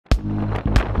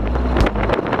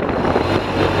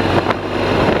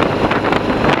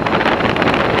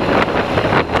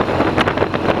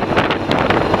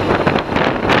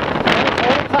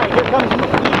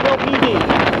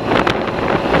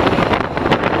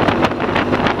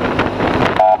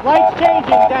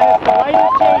changing, Dennis. The light is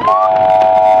changing.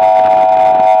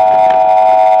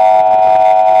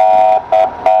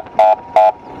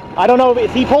 I don't know,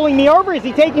 is he pulling me over or is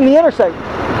he taking the intersection?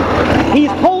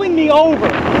 He's pulling me over.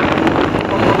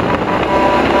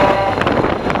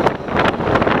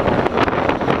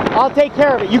 I'll take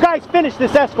care of it. You guys finish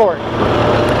this escort.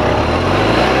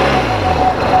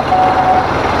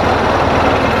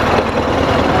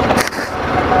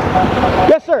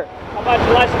 Yes, sir. How about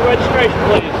your license and registration,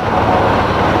 please?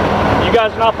 You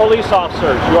guys are not police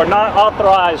officers. You are not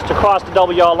authorized to cross the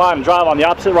double yellow line and drive on the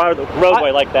opposite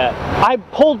roadway like that. I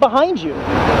pulled behind you.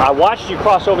 I watched you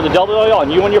cross over the double yellow,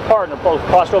 and you and your partner both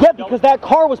crossed over. Yeah, because that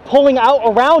car was pulling out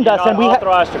around us, and we You're not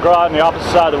authorized to go out on the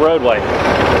opposite side of the roadway.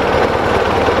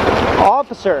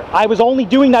 Officer, I was only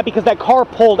doing that because that car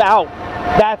pulled out.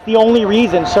 That's the only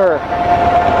reason, sir.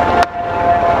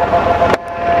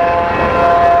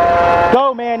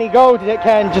 Go, Manny, go,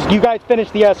 Ken. Just you guys finish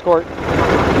the escort.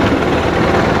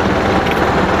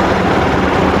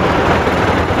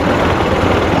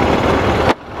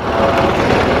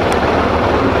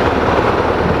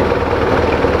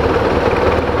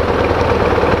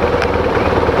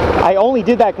 I only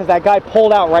did that because that guy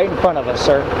pulled out right in front of us,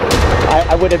 sir.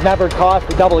 I would have never crossed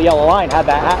the double yellow line had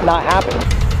that not happened.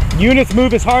 Units,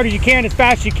 move as hard as you can, as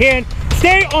fast as you can.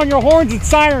 Stay on your horns and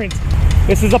sirens.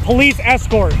 This is a police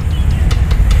escort.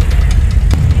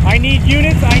 I need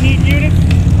units, I need units,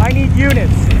 I need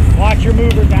units. Watch your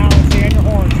movers, Alan. Stay on your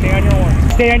horns, stay on your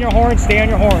horns. Stay on your horns, stay on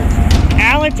your horns.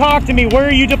 Alan, talk to me. Where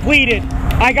are you depleted?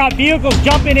 I got vehicles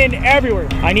jumping in everywhere.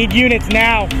 I need units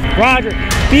now. Roger.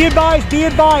 Be advised, be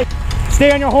advised.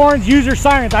 Stay on your horns, use your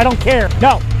sirens. I don't care.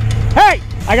 No. Hey,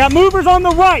 I got movers on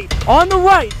the right,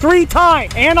 3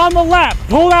 times, and on the left.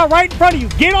 Pull out right in front of you.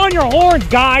 Get on your horns,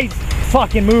 guys.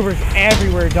 Fucking movers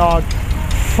everywhere, dog.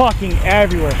 Fucking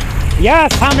everywhere.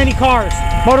 Yes, how many cars?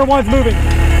 Motor one's moving.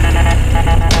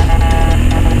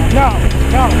 No,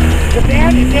 no. The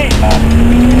van is in.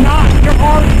 You're not. Your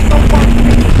car is so fucking.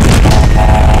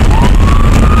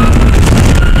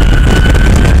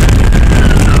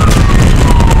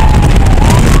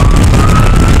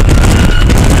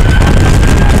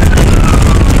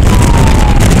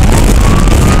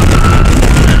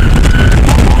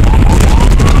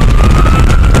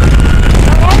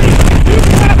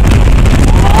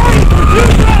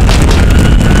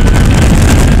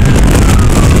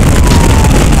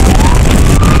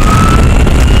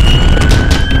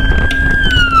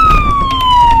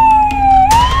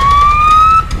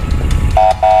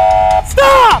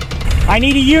 I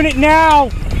need a unit now.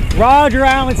 Roger,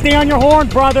 Alan. Stay on your horn,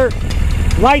 brother.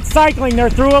 Light cycling. They're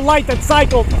through a light that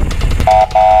cycled.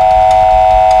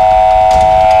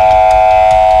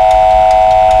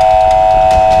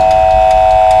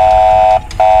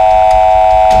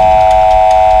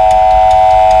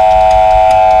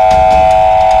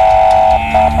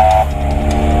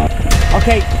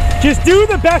 Okay, just do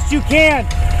the best you can.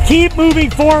 Keep moving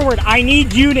forward. I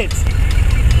need units.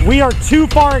 We are too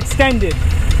far extended.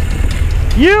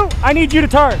 You, I need you to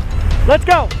turn. Let's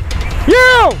go.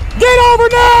 You, get over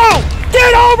now!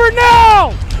 Get over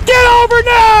now! Get over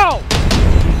now!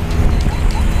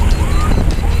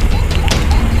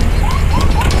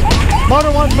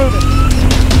 Motor one's moving.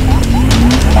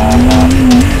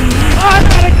 I'm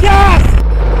out of gas!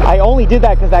 I only did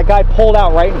that because that guy pulled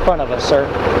out right in front of us, sir.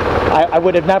 I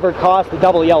would have never crossed the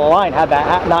double yellow line had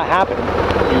that not happened.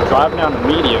 You're driving down the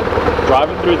median,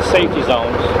 driving through the safety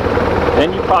zones,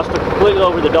 then you crossed completely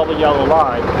over the double yellow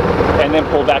line, and then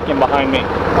pull back in behind me.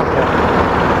 Okay.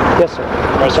 Yes, sir.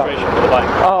 Registration for the bike.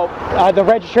 Oh, the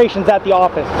registration's at the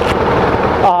office.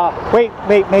 Wait,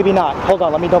 maybe not. Hold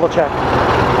on, let me double check.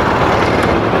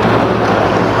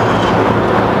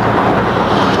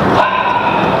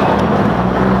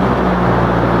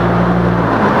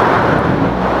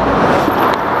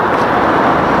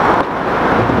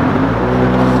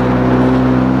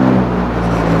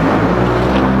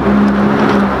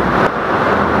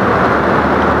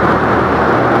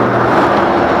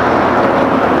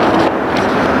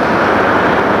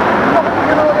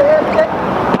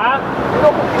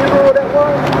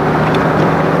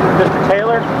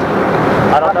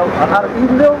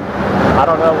 I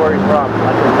don't know where he's from.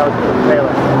 I just know he's from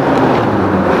Taylor.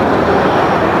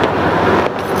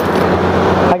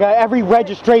 I got every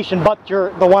registration but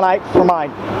the one for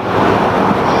mine.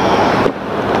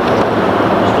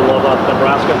 Still love up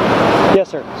Nebraska? Yes,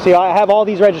 sir. See, I have all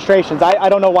these registrations. I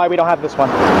don't know why we don't have this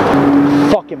one.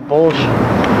 Fucking bullshit. Hold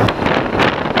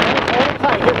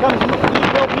tight. Here comes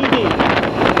Eagle PD.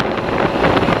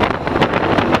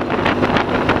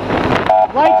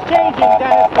 Light's changing,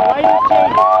 Dennis. The light is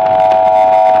changing.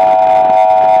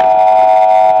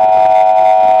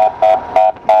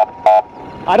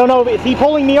 I don't know, is he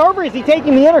pulling me over or is he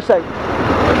taking the intersection?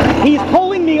 He's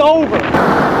pulling me over.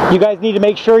 You guys need to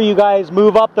make sure you guys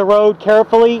move up the road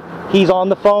carefully. He's on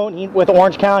the phone with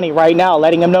Orange County right now,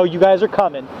 letting him know you guys are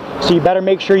coming. So you better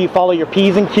make sure you follow your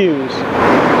P's and Q's.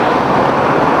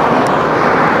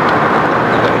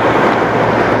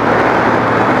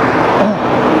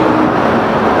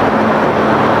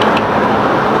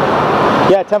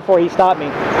 Yeah, 10-4, he stopped me.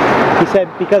 He said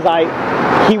because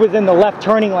he was in the left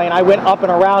turning lane, I went up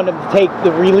and around him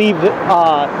to relieve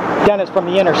Dennis from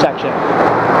the intersection.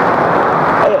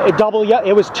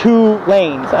 It was 2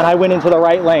 lanes, and I went into the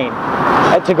right lane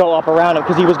to go up around him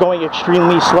because he was going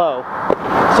extremely slow.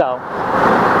 So,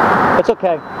 it's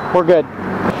okay. We're good.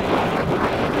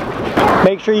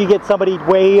 Make sure you get somebody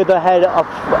way ahead of,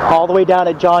 all the way down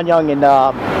at John Young and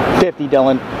 50,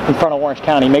 Dylan, in front of Orange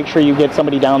County. Make sure you get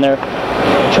somebody down there.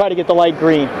 Try to get the light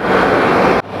green.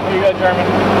 Here you go, Jeremy.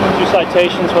 2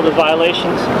 citations for the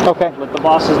violations. Okay. Let the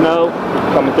bosses know,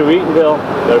 coming through Eatonville,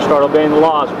 they'll start obeying the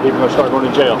laws. People will start going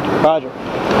to jail. Roger.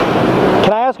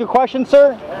 Can I ask a question,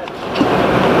 sir?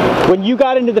 When you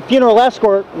got into the funeral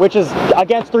escort, which is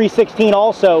against 316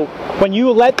 also, when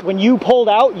you pulled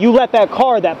out, you let that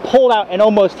car that pulled out and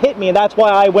almost hit me, and that's why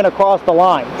I went across the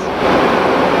lines.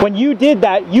 When you did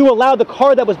that, you allowed the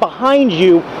car that was behind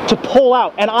you to pull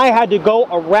out, and I had to go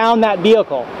around that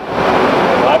vehicle.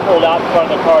 I pulled out in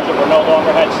front of the cars that were no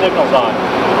longer had signals on.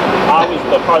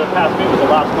 The car that passed me was the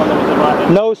last one that was in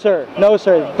my... No, sir. No,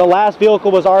 sir. The last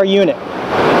vehicle was our unit.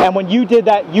 And when you did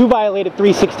that, you violated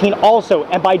 316 also.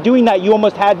 And by doing that, you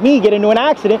almost had me get into an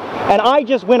accident, and I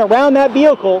just went around that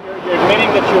vehicle. You're admitting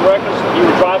that you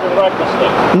were driving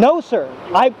recklessly. No, sir.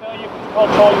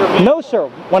 Control your vehicle. No, sir.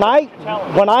 When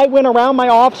I went around my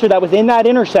officer that was in that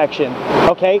intersection,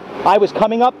 okay, I was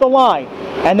coming up the line,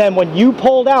 and then when you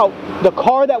pulled out, the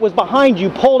car that was behind you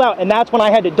pulled out, and that's when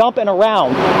I had to dump and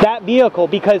around that vehicle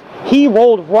because he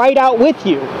rolled right out with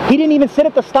you. He didn't even sit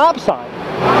at the stop sign.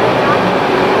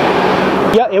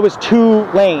 Yeah, it was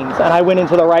 2 lanes, and I went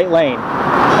into the right lane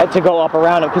to go up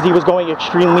around him because he was going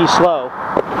extremely slow.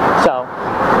 So.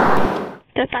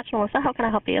 Dispatch Melissa, how can I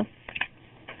help you?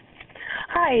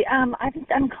 Hi,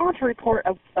 I'm calling to report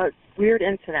a weird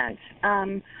incident.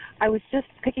 I was just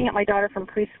picking up my daughter from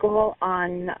preschool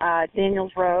on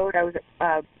Daniels Road. I was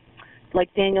at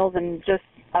like Daniels and just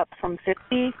up from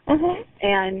 50,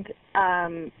 and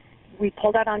we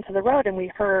pulled out onto the road and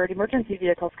we heard emergency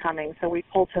vehicles coming, so we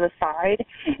pulled to the side,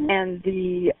 and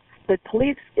the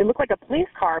police, it looked like a police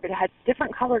car, but it had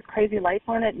different colored crazy lights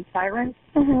on it and sirens,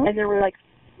 and there were like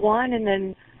one and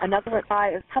then another went by.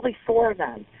 It was probably 4 of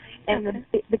them. And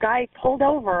the guy pulled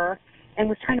over and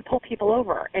was trying to pull people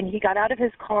over. And he got out of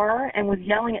his car and was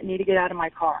yelling at me to get out of my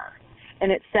car.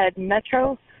 And it said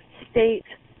Metro State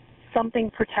something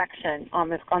protection on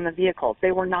the vehicles.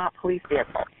 They were not police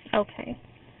vehicles. Okay.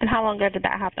 And how long ago did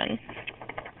that happen?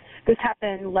 This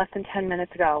happened less than 10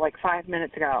 minutes ago, like 5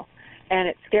 minutes ago. And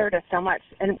it scared us so much.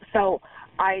 And so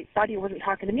I thought he wasn't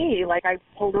talking to me. Like, I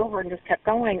pulled over and just kept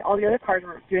going. All the other cars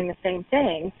were doing the same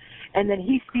thing. And then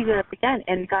he speeded up again,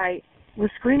 and the guy was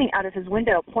screaming out of his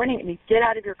window, pointing at me, "Get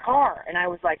out of your car!" And I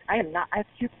was like, "I am not. I have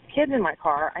 2 kids in my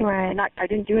car. I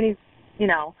didn't do any. You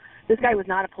know, this guy was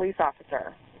not a police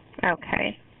officer."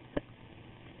 Okay.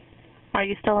 Are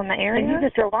you still in the area? And he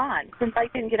just drove on. Since I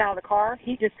didn't get out of the car,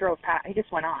 he just drove past. He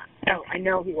just went on. So I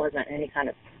know he wasn't any kind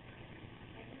of.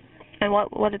 And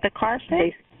what did the car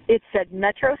say? It said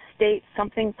Metro State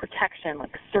something protection,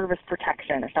 like service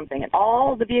protection or something. And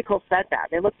all the vehicles said that.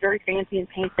 They looked very fancy and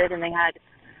painted, and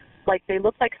they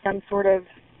looked like some sort of,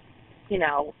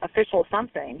 official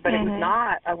something. But it was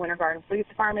not a Winter Garden Police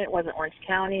Department. It wasn't Orange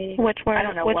County. Which way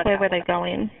were they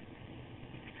going?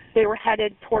 They were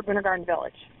headed toward Winter Garden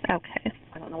Village. Okay.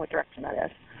 I don't know what direction that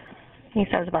is. You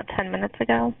said it was about 10 minutes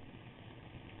ago?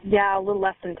 Yeah, a little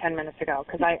less than 10 minutes ago,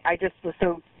 because I just was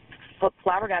so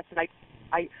flabbergasted.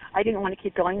 I didn't want to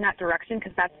keep going that direction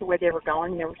because that's the way they were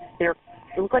going. It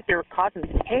looked like they were causing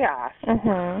some chaos.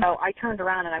 So I turned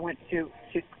around and I went to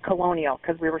Colonial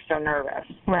because we were so nervous.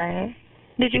 Right.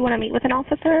 Did you want to meet with an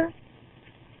officer?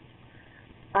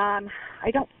 I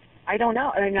don't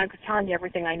know. I mean, I'm telling you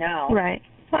everything I know. Right.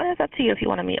 Well, it's up to you if you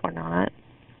want to meet or not.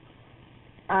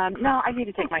 No, I need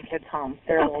to take my kids home.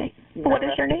 They're okay. What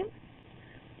is your name?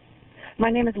 My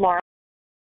name is Laura.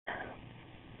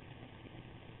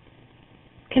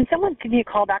 Can someone give me a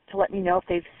call back to let me know if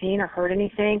they've seen or heard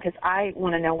anything? Because I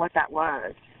want to know what that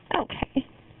was. Okay.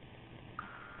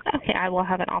 Okay, I will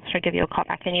have an officer give you a call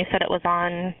back. And you said it was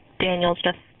on Daniels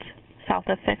just south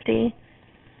of 50?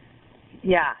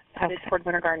 Yeah, okay. It's toward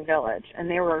Winter Garden Village. And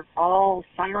they were all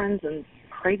sirens and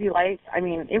crazy lights. I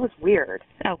mean, it was weird.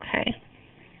 Okay.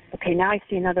 Okay, now I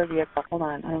see another vehicle. Hold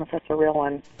on. I don't know if that's a real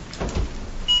one.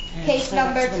 Case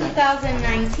number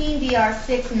 2019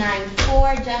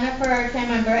 DR694, Jennifer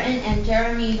Tramaine Burton and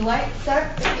Jeremy Dewitte. Sir,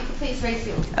 if you could please raise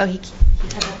your... Oh, he...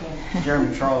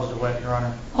 Jeremy Charles Dewitte, Your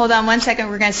Honor. Hold on 1 second.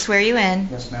 We're going to swear you in.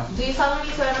 Yes, ma'am. Do you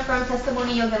solemnly swear and affirm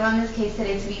testimony you'll give on this case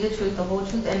today to be the truth, the whole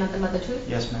truth, and nothing but the truth?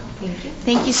 Yes, ma'am. Thank you.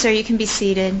 Thank you, sir. You can be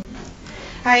seated.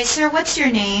 All right, sir, what's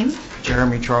your name?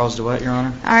 Jeremy Charles Dewitte, Your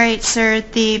Honor. All right, sir,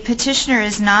 the petitioner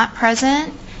is not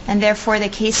present, and therefore the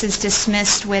case is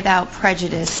dismissed without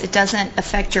prejudice. It doesn't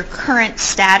affect your current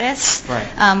status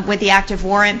with the active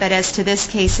warrant, but as to this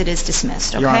case, it is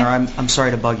dismissed, okay? Your Honor, I'm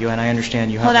sorry to bug you, and I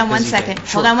understand you have a busy day. Hold on 1 second.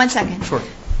 Sure. Hold on 1 second. Sure.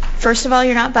 First of all,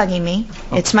 you're not bugging me.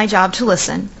 Okay. It's my job to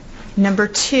listen. Number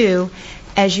two,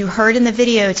 as you heard in the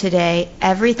video today,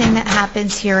 everything that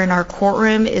happens here in our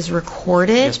courtroom is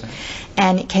recorded. Yes, ma'am.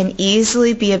 And it can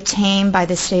easily be obtained by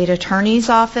the state attorney's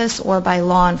office or by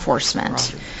law enforcement.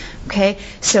 Roger. Okay?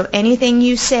 So anything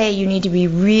you say, you need to be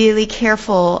really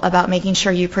careful about making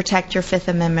sure you protect your Fifth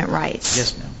Amendment rights.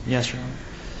 Yes, ma'am. Yes, Your Honor.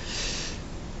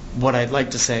 What I'd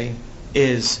like to say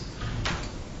is,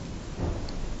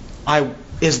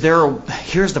 here's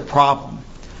the problem.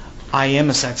 I am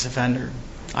a sex offender.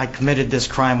 I committed this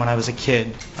crime when I was a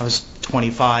kid. I was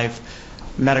 25.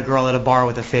 Met a girl at a bar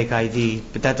with a fake ID,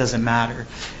 but that doesn't matter.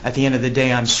 At the end of the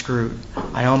day, I'm screwed.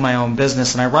 I own my own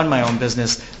business and I run my own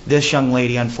business. This young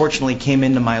lady unfortunately came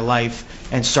into my life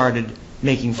and started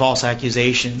making false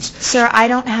accusations. Sir, I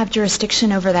don't have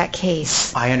jurisdiction over that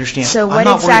case. I understand. So what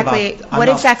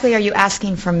exactly are you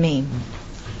asking from me?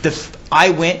 I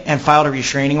went and filed a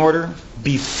restraining order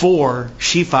before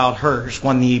she filed hers.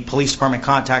 When the police department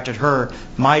contacted her,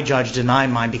 my judge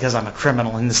denied mine because I'm a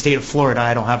criminal. In the state of Florida,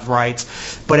 I don't have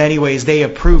rights. But anyways, they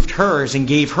approved hers and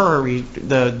gave her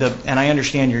and I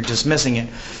understand you're dismissing it.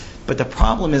 But the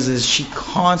problem is she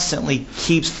constantly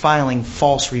keeps filing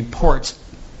false reports.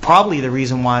 Probably the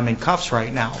reason why I'm in cuffs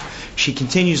right now. She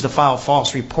continues to file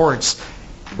false reports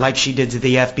like she did to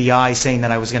the FBI saying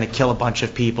that I was going to kill a bunch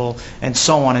of people and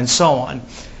so on and so on.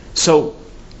 So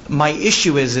my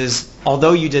issue is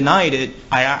although you denied it,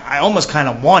 I almost kind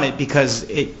of want it because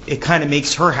it kind of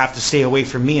makes her have to stay away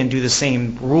from me and do the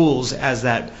same rules as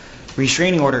that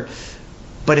restraining order.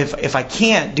 But if I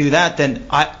can't do that, then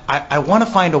I want to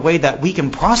find a way that we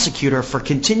can prosecute her for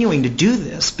continuing to do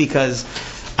this, because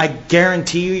I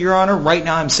guarantee you, Your Honor, right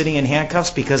now I'm sitting in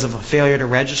handcuffs because of a failure to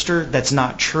register. That's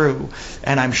not true.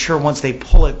 And I'm sure once they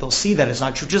pull it, they'll see that it's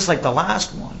not true, just like the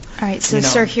last one. All right, so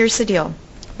sir, here's the deal.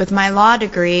 With my law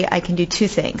degree, I can do two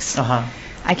things.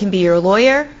 I can be your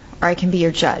lawyer or I can be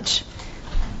your judge.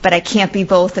 But I can't be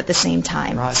both at the same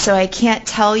time. Right. So I can't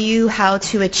tell you how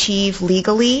to achieve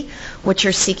legally what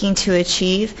you're seeking to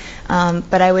achieve,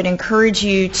 but I would encourage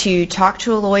you to talk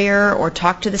to a lawyer or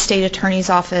talk to the state attorney's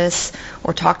office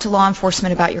or talk to law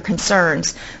enforcement about your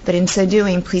concerns. But in so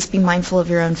doing, please be mindful of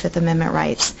your own Fifth Amendment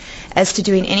rights. As to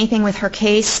doing anything with her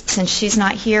case, since she's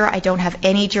not here, I don't have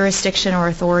any jurisdiction or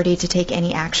authority to take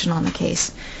any action on the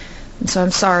case. And so I'm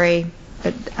sorry.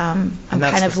 But I'm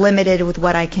kind of limited with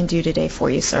what I can do today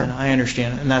for you, sir. I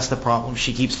understand, and that's the problem.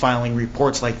 She keeps filing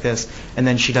reports like this, and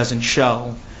then she doesn't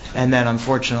show. And then,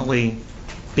 unfortunately,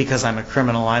 because I'm a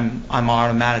criminal, I'm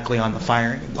automatically on the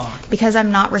firing block. Because I'm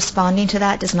not responding to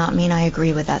that does not mean I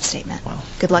agree with that statement. Well,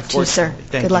 good luck to you, sir.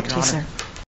 Good luck to you, sir.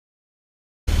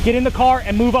 Get in the car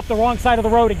and move up the wrong side of the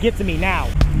road and get to me now.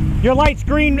 Your light's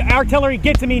green, artillery,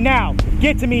 get to me now.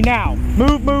 Get to me now.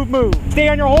 Move, move, move. Stay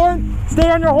on your horn. Stay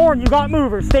on your horn. You got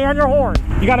movers. Stay on your horn.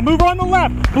 You got a mover on the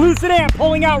left. Blue sedan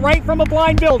pulling out right from a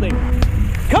blind building.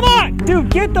 Come on, dude,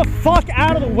 get the fuck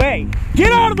out of the way.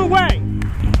 Get out of the way.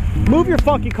 Move your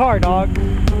fucking car, dog.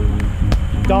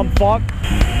 Dumb fuck.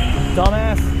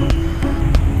 Dumbass.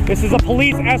 This is a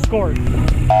police escort.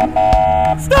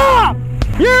 Stop!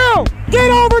 You! Get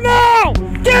over now!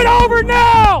 Get over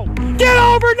now! Get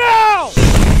over now!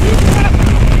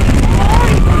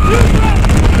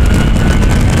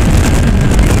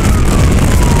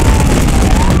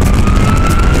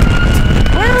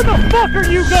 Where the fuck are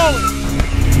you going?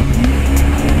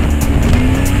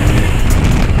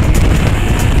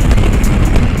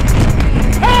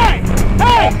 Hey!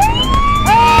 Hey!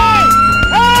 Hey!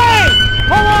 Hey!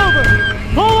 Pull over!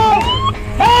 Pull over!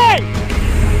 Hey!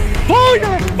 Pull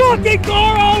your fucking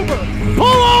car over!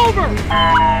 Pull over!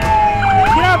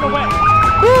 Get out of the way!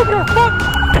 Move your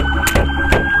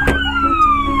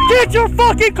Get your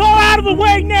fucking car out of the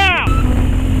way now!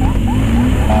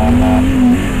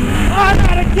 I'm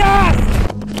out of gas!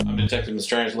 I've been Detective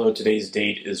Mastrangelo. Today's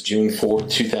date is June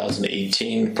 4th,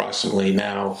 2018, approximately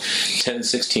now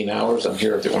 10:16 hours. I'm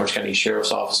here at the Orange County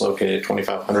Sheriff's Office located at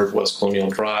 2500 West Colonial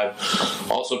Drive.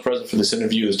 Also present for this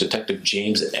interview is Detective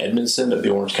James Edmondson of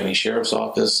the Orange County Sheriff's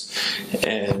Office,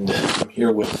 and I'm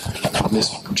here with Miss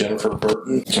Jennifer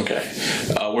Burton. Okay.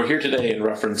 We're here today in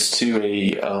reference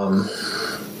to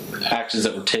actions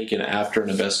that were taken after an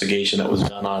investigation that was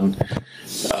done on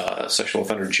sexual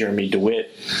offender Jeremy Dewitte.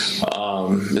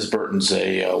 Ms. Burton's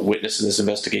a witness in this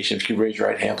investigation. If you could raise your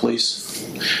right hand, please.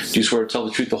 Do you swear to tell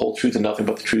the truth, the whole truth, and nothing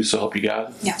but the truth, so help you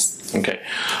God? Yes. Okay.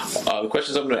 The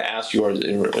questions I'm going to ask you are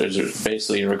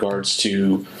basically in regards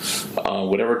to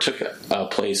whatever took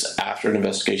place after an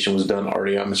investigation was done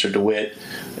already on Mr. Dewitte,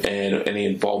 and any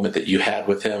involvement that you had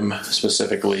with him,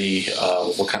 specifically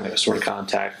what kind of sort of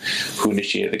contact, who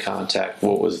initiated the contact,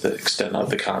 what was the extent of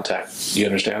the contact. Do you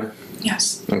understand?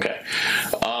 Yes. Okay.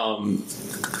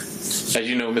 As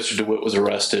you know, Mr. Dewitte was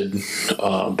arrested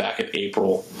back in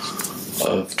April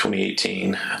of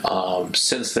 2018.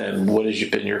 Since then, what has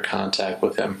been your contact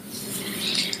with him?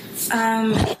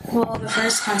 Well, the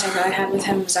first contact that I had with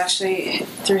him was actually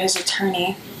through his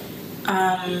attorney.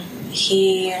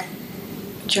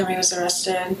 Jeremy was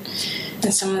arrested,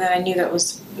 and someone that I knew that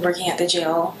was working at the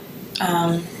jail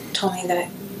told me that,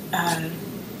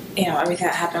 everything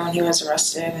that happened when he was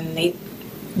arrested, and they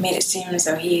made it seem as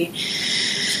though he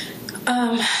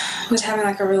was having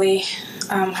like a really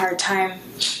hard time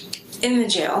in the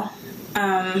jail.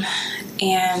 And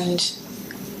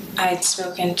I had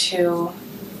spoken to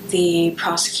the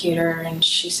prosecutor, and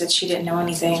she said she didn't know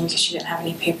anything because she didn't have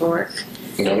any paperwork.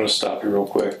 I'm going to stop you real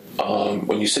quick.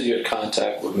 When you said you had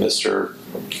contact with Mr.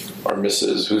 or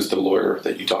Mrs., who's the lawyer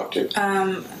that you talked to?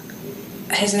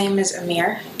 His name is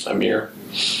Amir. Amir?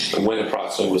 And when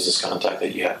approximately was this contact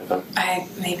that you had with him?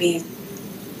 Maybe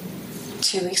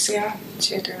 2 weeks ago,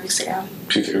 2 or 3 weeks ago.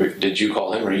 2 or 3 weeks. Did you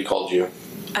call him or he called you?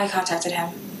 I contacted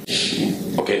him.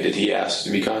 Okay, did he ask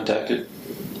to be contacted?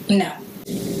 No.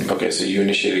 Okay, so you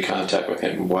initiated contact with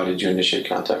him. Why did you initiate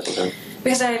contact with him?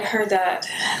 Because I had heard that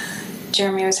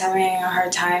Jeremy was having a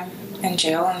hard time in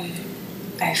jail, and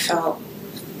I felt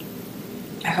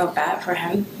bad for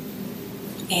him,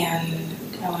 and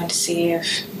I wanted to see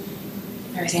if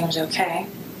everything was okay.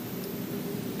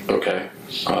 Okay.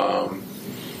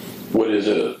 What did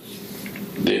the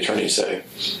attorney say?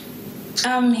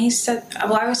 He said,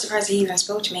 well, I was surprised he even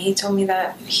spoke to me. He told me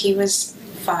that he was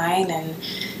fine, and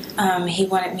he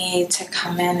wanted me to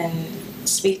come in and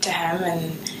speak to him,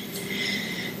 and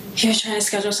he was trying to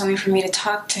schedule something for me to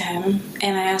talk to him,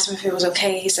 and I asked him if it was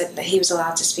okay. He said that he was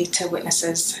allowed to speak to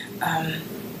witnesses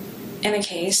in a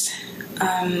case.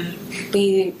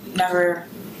 We never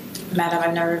met him.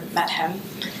 I've never met him.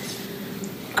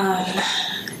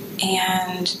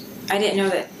 And I didn't know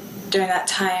that during that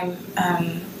time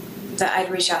that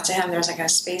I'd reach out to him. There was like a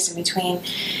space in between,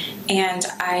 and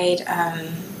I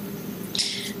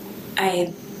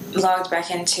logged back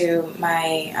into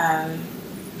my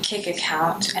Kick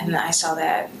account, and I saw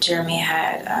that Jeremy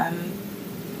had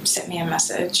sent me a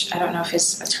message. I don't know if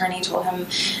his attorney told him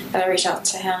that I reached out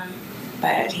to him,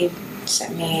 but he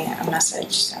sent me a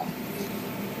message. So.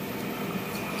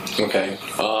 Okay.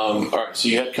 All right. So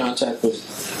you had contact with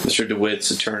Mr.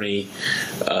 DeWitte's attorney.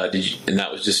 And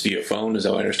that was just via phone? Is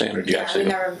that what I understand, or did you actually?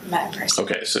 We never met in person.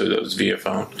 Okay, so that was via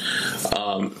phone.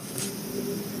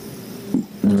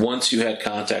 Once you had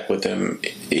contact with him,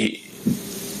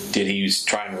 did he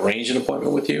try and arrange an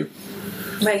appointment with you?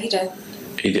 Right, he did.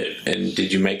 He did. And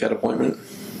did you make that appointment?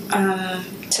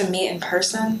 To meet in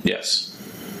person? Yes.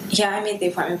 Yeah, I made the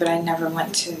appointment, but I never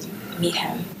went to meet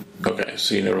him. Okay,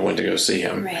 so you never went to go see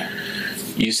him. Right.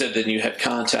 You said that you had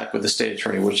contact with the state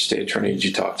attorney. Which state attorney did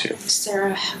you talk to?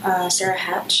 Sarah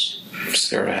Hatch.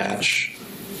 Sarah Hatch.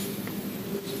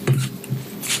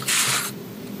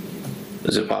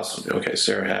 Is it possible? Okay,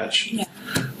 Sarah Hatch. Yeah.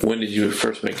 When did you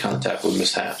first make contact with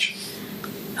Miss Hatch?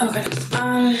 Okay.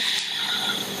 I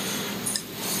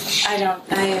don't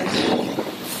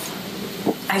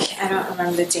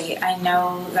remember the date. I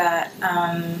know that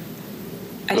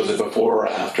was it before or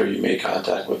after you made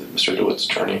contact with Mr. DeWitte's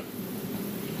attorney?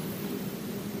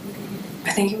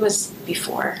 I think it was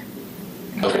before.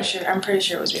 Okay. I'm pretty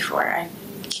sure it was before. I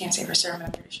can't say for certain, but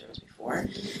I'm pretty sure it was before.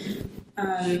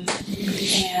 And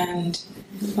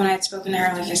when I had spoken to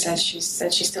her, like I said, she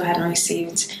said she still hadn't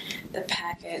received the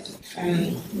packet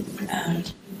from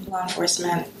law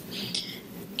enforcement,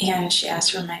 and she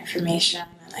asked for my information,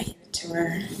 and I gave it to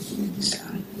her. So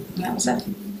that was it.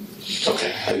 Okay.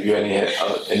 Have you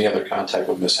any other contact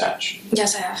with Miss Hatch?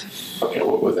 Yes, I have. Okay.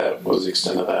 What was that? What was the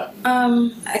extent of that?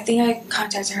 I think I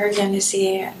contacted her again to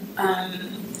see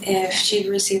if she'd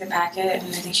received the packet, and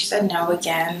I think she said no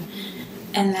again.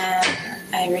 And then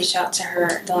I reached out to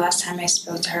her. The last time I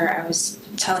spoke to her, I was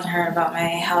telling her about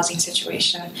my housing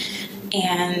situation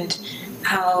and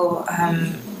how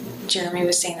Jeremy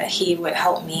was saying that he would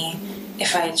help me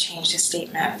if I had changed his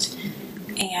statement.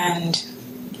 And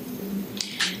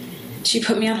she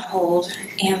put me on hold,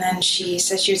 and then she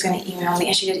said she was going to email me,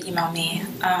 and she did email me,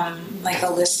 like a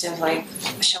list of like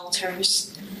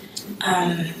shelters,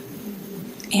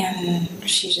 and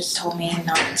she just told me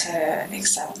not to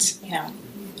accept,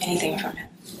 anything from him.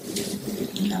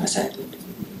 That was it.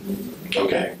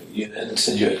 Okay. You then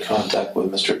said you had contact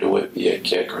with Mr. Dewitte via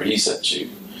Kick, or he sent you.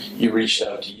 You reached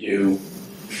out to you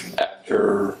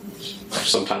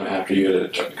sometime after you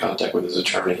had contact with his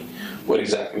attorney. What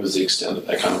exactly was the extent of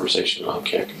that conversation on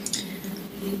Kick?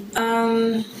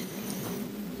 I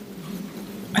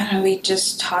don't know, we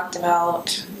just talked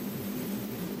about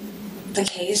the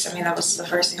case. I mean, that was the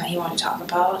first thing that he wanted to talk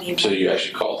about. So you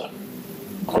actually called him?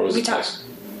 Or was it text?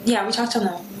 Yeah, we talked on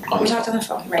the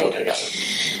phone, right? Okay, got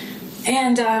it.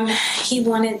 And he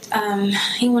wanted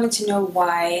to know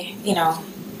why,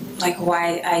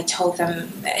 why I told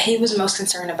them. He was most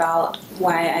concerned about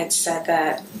why I'd said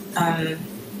that,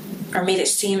 or made it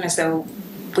seem as though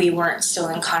we weren't still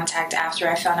in contact after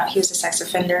I found out he was a sex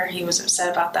offender. He was upset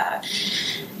about that.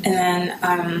 And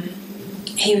then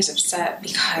he was upset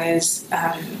because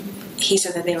he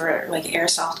said that they were like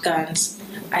airsoft guns.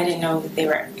 I didn't know that they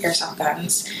were airsoft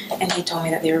guns, and he told me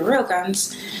that they were real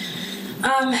guns.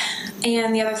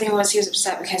 And the other thing was he was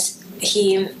upset because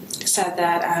he said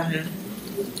that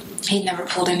he'd never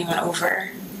pulled anyone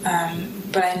over.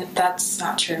 But that's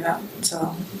not true. That's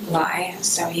a lie.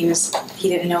 So he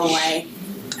didn't know why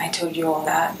I told you all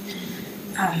that.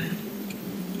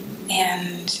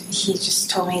 And he just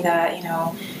told me that,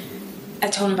 I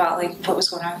told him about like what was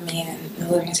going on with me and the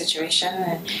living situation,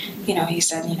 and he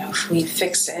said, if we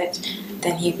fix it,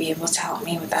 then he'd be able to help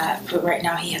me with that. But right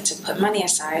now he had to put money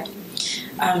aside,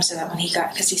 so that when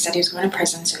because he said he was going to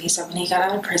prison, so he said when he got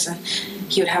out of prison,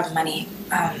 he would have money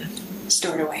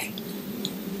stored away.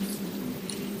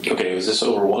 Okay, was this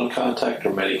over one contact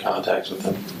or many contacts with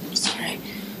him? Sorry.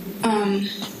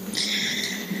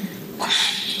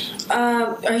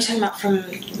 Are you talking about from...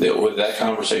 With that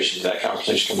conversation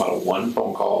come out of one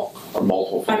phone call or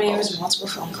multiple phone calls? It was multiple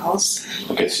phone calls.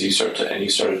 Okay, so you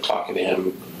started talking to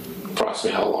him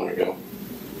approximately how long ago?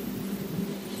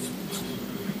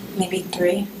 Maybe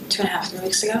 2.5, 3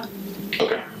 weeks ago.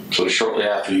 Okay, so shortly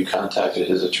after you contacted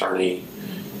his attorney,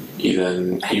 he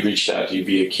reached out to you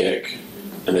via Kick,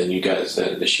 and then you guys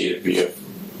then initiated via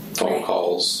phone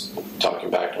calls, talking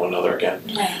back to one another again.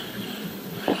 Right.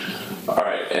 All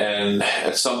right, and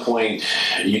at some point,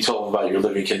 you told him about your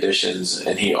living conditions,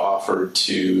 and he offered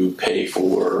to pay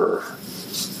for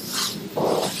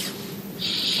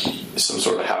some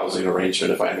sort of housing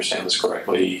arrangement, if I understand this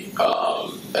correctly,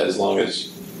 as long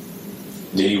as...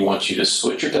 Did he want you to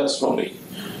switch your testimony,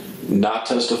 not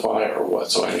testify, or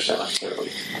what? So I understand that clearly.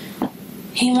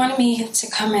 He wanted me to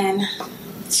come in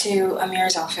to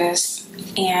Amir's office,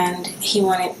 and he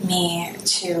wanted me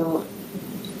to...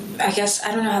 I guess,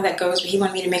 I don't know how that goes, but he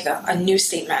wanted me to make a new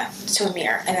statement to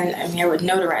Amir, and then Amir would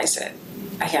notarize it,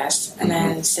 I guess, and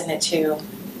then send it to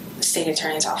the state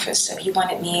attorney's office. So he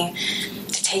wanted me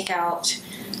to take out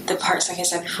the parts, like I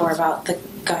said before, about the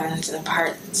guns and the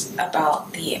parts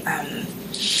about the,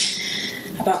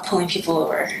 about pulling people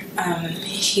over.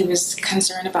 He was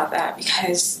concerned about that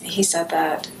because he said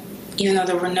that even though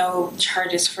there were no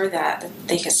charges for that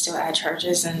they could still add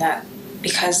charges, and that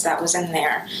because that was in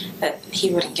there, that he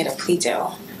wouldn't get a plea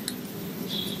deal.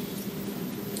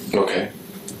 Okay.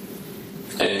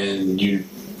 And you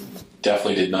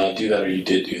definitely did not do that, or you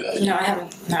did do that? No, I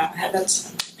haven't. No,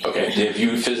 that's... Okay. Have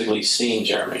you physically seen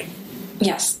Jeremy?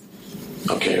 Yes.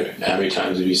 Okay. How many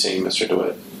times have you seen Mr.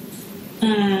 Dewitte?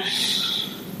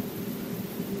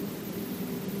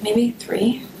 Maybe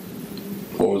 3.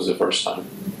 What was the first time?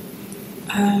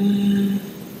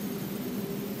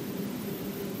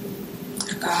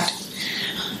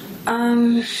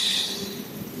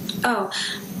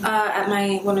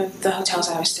 At one of the hotels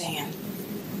I was staying in.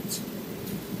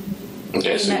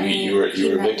 Okay, so you were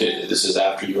evicted. This is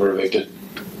after you were evicted?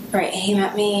 Right, he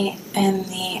met me in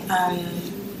the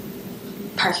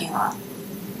parking lot.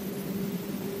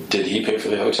 Did he pay for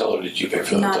the hotel, or did you pay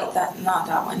for the hotel? Not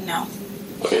that one, no.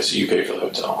 Okay, so you paid for the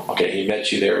hotel. Okay, he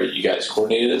met you there. You guys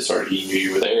coordinated this, or he knew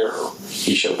you were there, or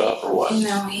he showed up, or what?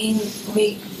 No,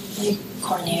 we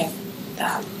coordinated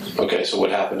that. Okay, so what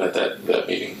happened at that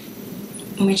meeting?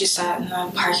 We just sat in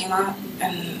the parking lot,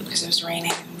 and because it was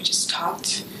raining, we just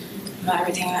talked about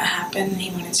everything that happened.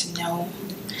 He wanted to know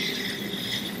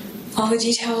all the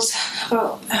details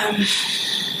about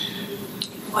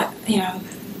what,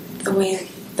 the way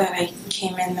that I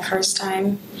came in the first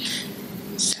time.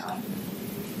 So.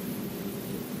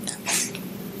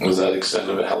 Was that extent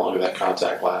of it? How long did that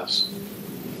contact last?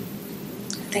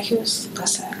 I think it was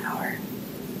less than an hour.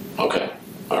 Okay.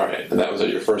 All right. And that was at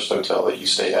your first hotel that you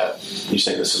stayed at. You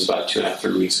saying this was about 2.5,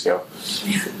 3 weeks ago.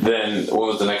 Yeah. Then what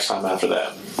was the next time after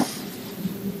that?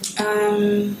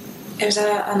 It was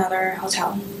at another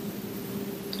hotel.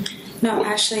 No,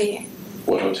 actually.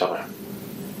 What hotel?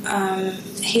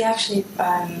 He actually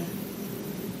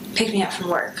picked me up from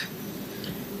work.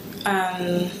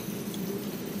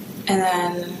 And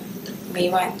then we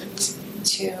went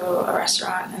to a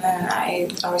restaurant, and then I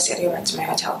always had to go back to my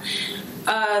hotel.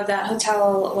 That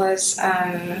hotel was,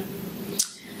 it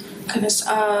was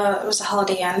a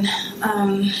Holiday Inn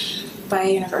by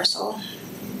Universal.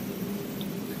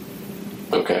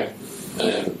 Okay.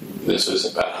 And this was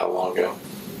about how long ago?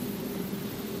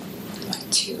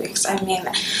 Like 2 weeks. I mean,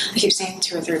 I keep saying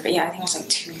 2 or 3, but yeah, I think it was like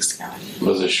 2 weeks ago.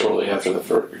 Was it shortly after the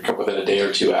first, within a day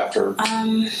or two after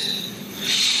the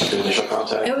initial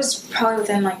contact? It was probably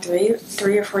within like 3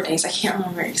 or 4 days. I can't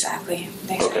remember exactly.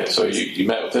 Okay, so you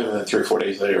met with him, and then 3 or 4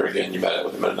 days later, again, you met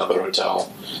with him at another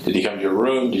hotel. Did he come to your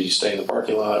room? Did you stay in the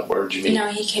parking lot? Where did you meet? No,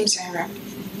 he came to my room.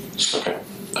 Okay.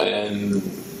 And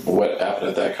what happened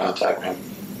at that contact, ma'am?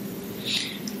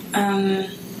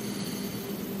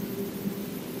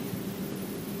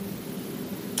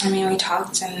 I mean, we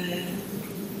talked, and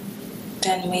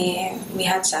then we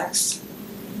had sex.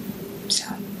 So.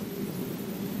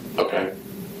 Okay.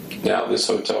 Now, this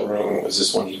hotel room, was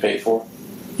this one he paid for?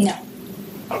 No.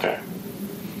 Okay.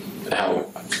 Now,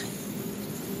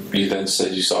 you then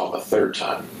said you saw him a third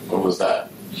time. What was that?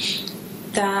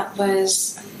 That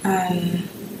was,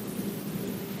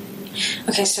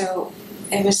 okay, so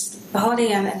it was the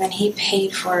Holiday Inn, and then he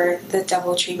paid for the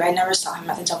DoubleTree, but I never saw him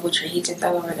at the DoubleTree. He did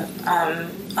that over the,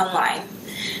 online,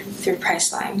 through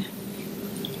Priceline.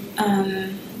 How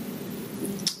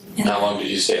long did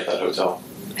you stay at that hotel?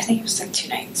 I think it was like 2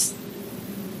 nights.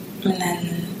 And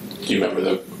then... Do you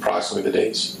remember approximately the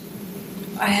days?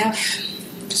 I have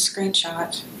the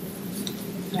screenshot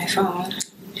on my phone,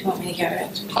 if you want me to get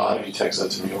it. I'll have you text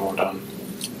that to me when we're done.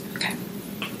 Okay.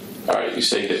 All right, you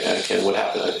say that, okay, what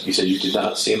happened? You said you did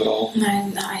not see him at all? No,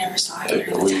 I never saw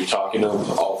him. Were you talking to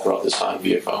him all throughout this time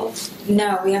via phone?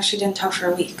 No, we actually didn't talk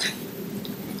for a week.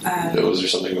 Was there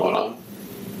something going on?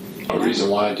 A reason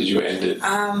why? Did you end it?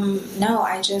 No,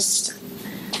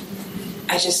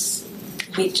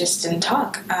 we just didn't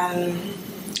talk.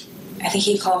 I think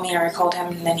he called me, or I called him,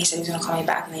 and then he said he was going to call me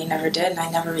back, and then he never did, and I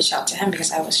never reached out to him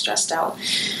because I was stressed out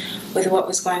with what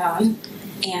was going on.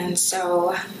 And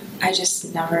so I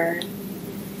just never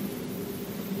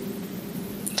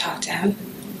talked to him.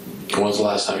 When was the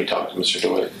last time you talked to Mr.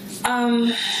 Dewitte?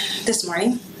 This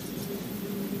morning.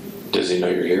 Does he know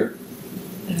you're here?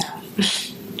 No.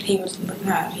 He would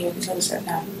lose it,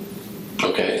 no.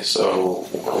 Okay, so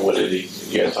what did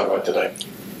you guys talk about today?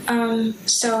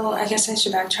 So I guess I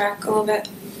should backtrack a little bit.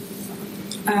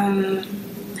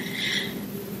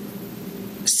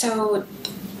 So,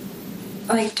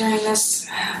 like, during this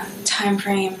time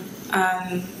frame,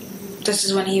 this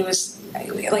is when he was,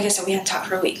 like I said, we hadn't talked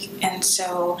for a week, and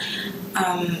so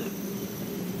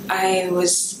I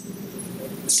was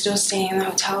still staying in the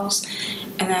hotels,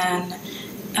 and then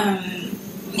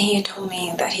he had told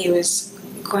me that he was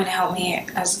going to help me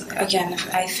if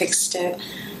I fixed it.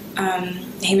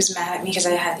 He was mad at me because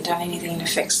I hadn't done anything to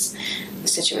fix the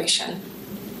situation.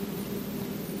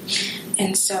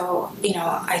 And so,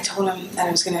 I told him that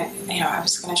I was gonna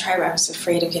try, but I was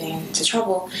afraid of getting into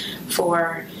trouble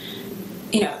for,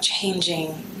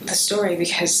 changing the story,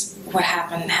 because what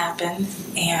happened,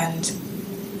 and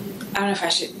I don't know if I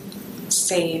should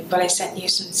say, but I sent you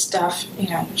some stuff,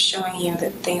 showing you the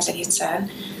things that he said.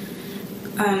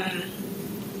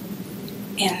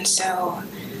 And so,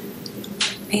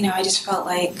 I just felt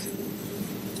like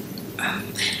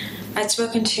I'd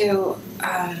spoken to,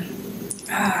 I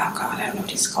don't know what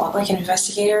he's called, like an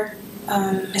investigator.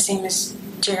 His name is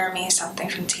Jeremy something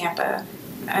from Tampa.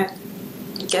 I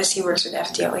guess he works with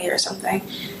FDLE or something.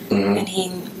 Mm-hmm. And he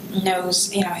knows,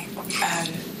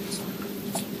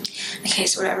 the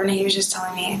case, whatever, and he was just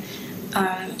telling me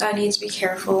that I need to be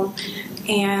careful,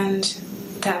 and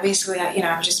that basically,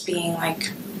 I was just being,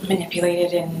 like,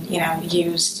 manipulated and,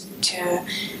 used to,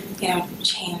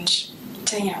 change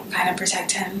to, kind of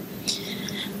protect him.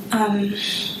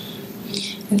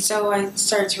 And so I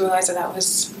started to realize that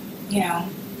was,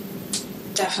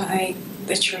 definitely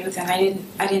the truth, and I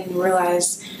didn't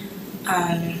realize,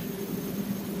 how,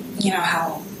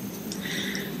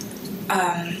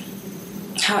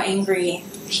 how angry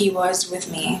he was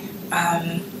with me.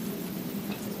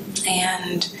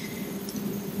 And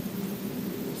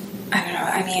I don't know,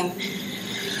 I mean,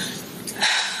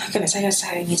 goodness, I guess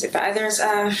I need to, but there's,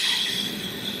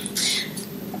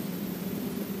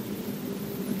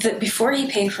 before he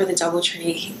paid for the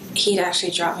DoubleTree, he'd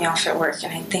actually dropped me off at work,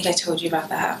 and I think I told you about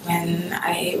that when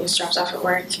I was dropped off at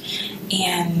work,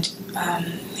 and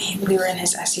we were in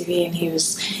his SUV, and he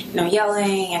was,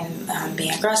 yelling and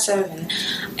being aggressive,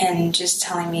 and just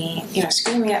telling me,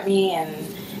 screaming at me,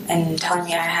 and telling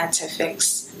me I had to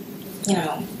fix,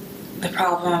 the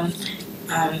problem,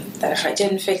 that if I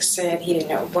didn't fix it, he didn't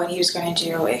know what he was going to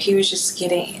do. He was just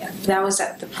that was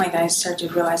at the point that I started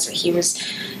to realize that he was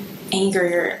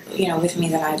angrier, with me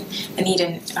than he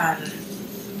didn't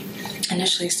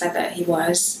initially said that he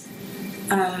was.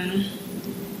 And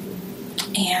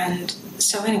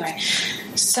so anyway,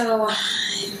 so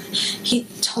he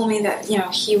told me that,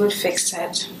 he would fix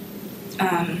it.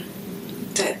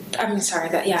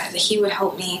 That he would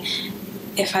help me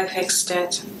if I fixed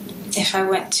it. If I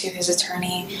went to his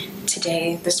attorney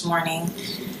this morning,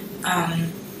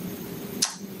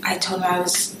 I told him I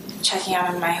was checking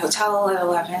out of my hotel at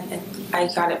 11, and I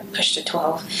got it pushed to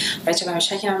 12, but I told him I was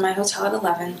checking out of my hotel at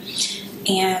 11,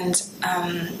 and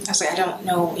I was like, I don't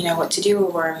know, what to do,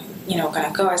 or,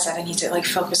 gonna go. I said, I need to,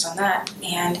 focus on that,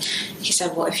 and he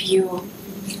said, well, if you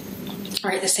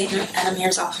write the statement at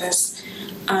Amir's office,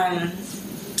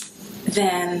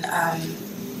 then,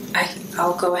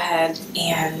 I'll go ahead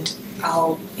and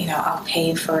I'll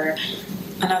pay for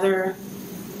another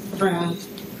room,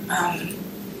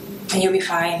 and you'll be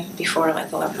fine before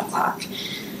 11 o'clock.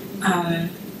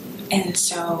 And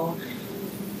so,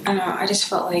 I don't know, I just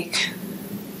felt like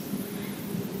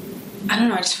I,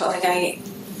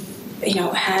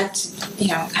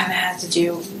 had to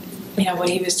do, what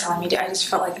he was telling me to do. I just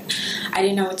felt like I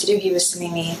didn't know what to do. He was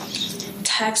sending me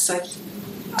texts, I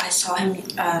saw him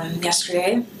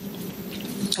yesterday.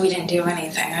 We didn't do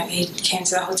anything. He came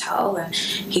to the hotel and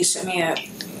he sent me a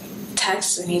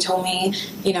text, and he told me,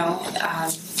 he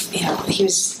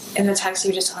was in the text. He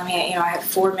was just telling me, I had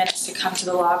 4 minutes to come to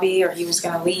the lobby, or he was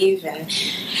going to leave, and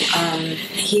I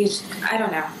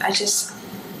don't know. I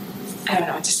don't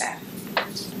know what to say.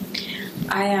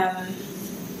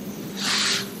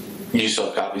 You still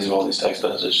have copies of all these text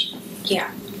messages? Yeah.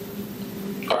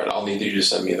 All right, I'll need you to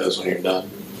send me those when you're done.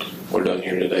 We're done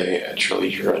here today at your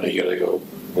leisure. I know you gotta go.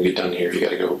 When we get done here, you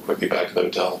gotta go quickly back to the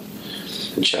hotel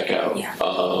and check out. Yeah.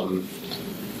 All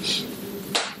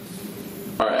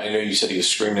right, I know you said he was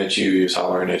screaming at you, he was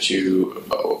hollering at you.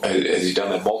 Oh, has he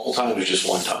done that multiple times or just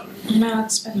one time? No,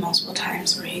 it's been multiple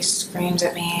times where he screams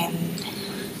at me, and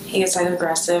he gets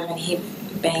aggressive, and he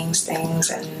bangs things,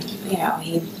 and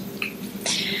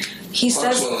he says.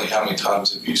 Approximately how many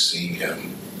times have you seen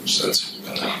him since he's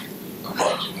been out?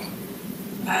 Approximately.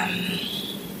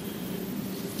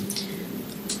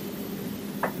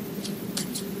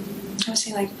 I would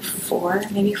say 4,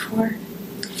 maybe 4. I'm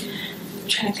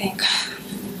trying to think. 2.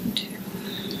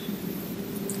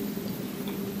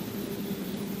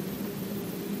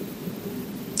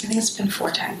 I think it's been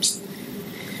 4 times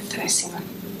that I've seen him.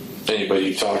 Anybody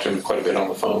you talk to him quite a bit on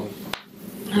the phone?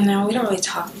 No, we don't really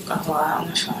talk a lot on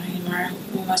the phone anymore.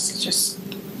 We mostly just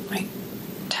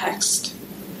text.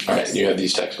 All right, you have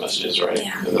these text messages, right?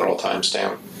 Yeah. And they're all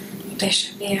timestamped? They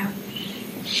should be, yeah.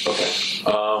 Okay.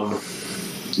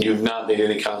 You've not made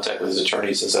any contact with his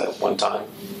attorney since that one time?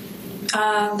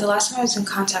 The last time I was in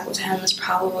contact with him was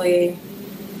probably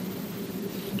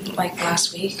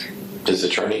last week. His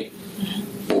attorney?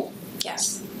 Mm-hmm. Well,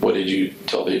 yes. What did you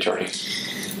tell the attorney?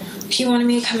 He wanted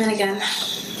me to come in again.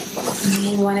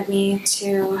 He wanted me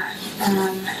to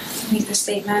make the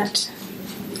statement.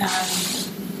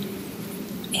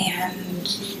 And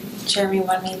Jeremy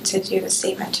wanted me to do the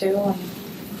statement too, and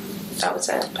that was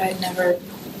it. I've never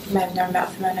met with him,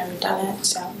 I've never done it,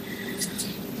 so.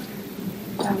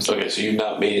 Okay, so you've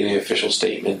not made any official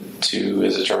statement to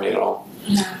his attorney at all?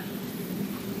 No.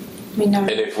 And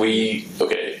if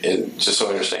and just so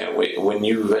I understand, when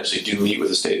you eventually do meet with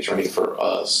the state attorney for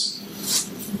us,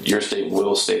 your statement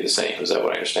will stay the same, is that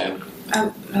what I understand?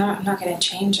 I'm not going to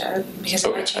change it, because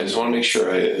if I change I just want to make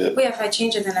sure if I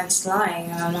change it, then it's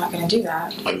lying, and I'm not going to do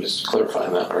that. I'm just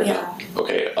clarifying that right now.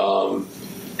 Okay,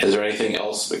 has there anything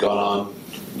else that gone on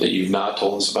that you've not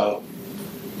told us about?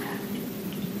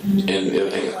 And the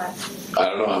other thing, I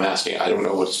don't know, I'm asking, I don't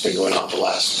know what's been going on the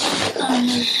last.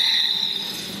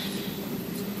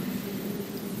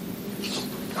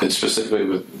 And specifically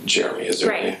with Jeremy, is there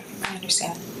Right, I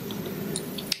understand.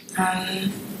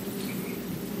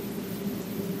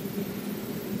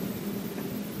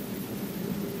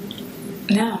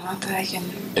 No, not that I can.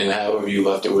 And how have you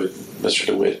left it with Mr.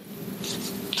 Dewitte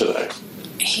today?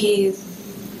 He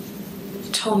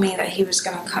told me that he was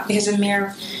gonna come because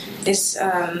Amir is.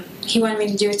 He wanted me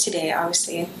to do it today,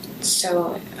 obviously,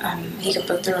 so he could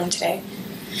book the room today.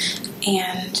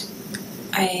 And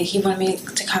he wanted me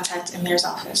to contact Amir's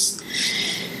office.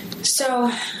 So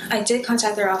I did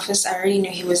contact their office. I already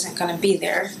knew he wasn't gonna be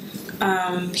there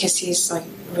because he's like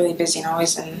really busy and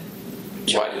always in.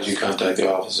 Why did you contact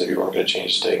the office if you weren't going to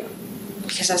change the statement?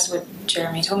 Because that's what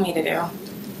Jeremy told me to do.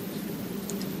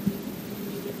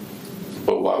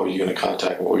 But why were you going to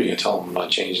contact him? What were you going to tell him? I'm not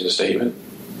changing the statement?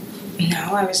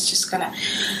 No, I was just gonna.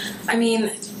 I mean,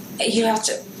 you have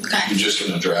to. God. You're just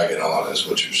going to drag it on, is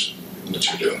what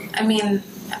you're doing. I mean,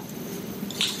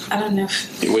 I don't know.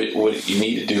 What you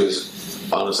need to do is,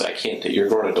 honestly, I can't. You're a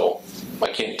grown adult.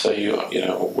 I can't tell you,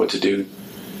 what to do.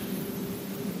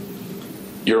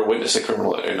 You're a witness in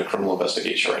a criminal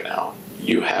investigation right now.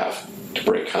 You have to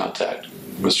break contact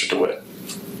with Mr. Dewitte.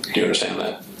 Do you understand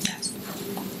that? Yes.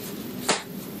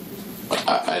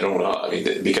 I don't know. I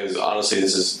mean, because honestly,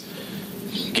 this is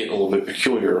getting a little bit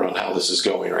peculiar on how this is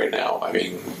going right now. I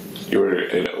mean, you're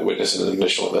a witness in an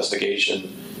initial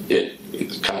investigation.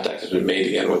 Contact has been made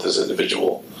again with this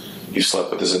individual. You slept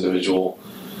with this individual.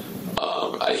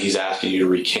 He's asking you to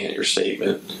recant your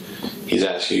statement. He's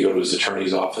asking you to go to his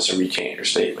attorney's office and recant your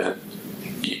statement.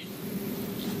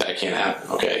 That can't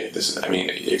happen, okay?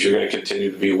 If you're going to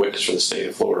continue to be a witness for the state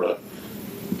of Florida,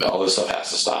 all this stuff has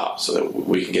to stop so that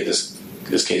we can get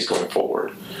this case going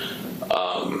forward.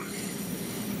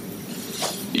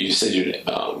 You said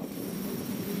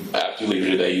after you leave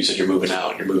today, you said you're moving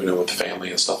out. You're moving in with the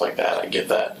family and stuff like that. I get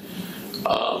that.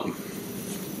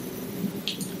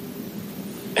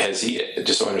 Has he,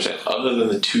 just so I understand, other than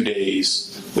the 2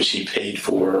 days which he paid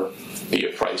for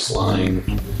via Priceline?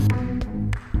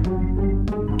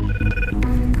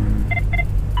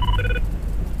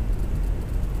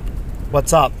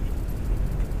 What's up?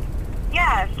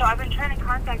 Yeah, so I've been trying to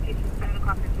contact you since 7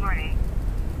 o'clock this morning.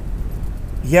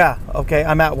 Yeah, okay,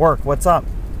 I'm at work. What's up?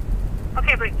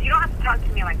 Okay, but you don't have to talk to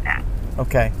me like that.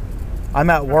 Okay. I'm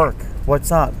at work.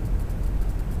 What's up?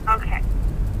 Okay.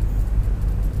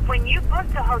 When you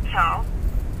booked a hotel,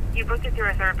 you booked it through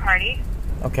a third party.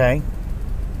 Okay.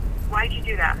 Why did you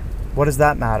do that? What does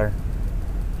that matter?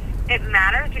 It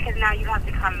matters because now you have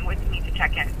to come with me to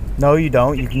check in. No, you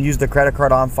don't. You can use the credit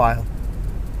card on file.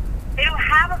 They don't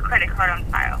have a credit card on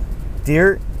file.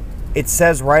 Dear, it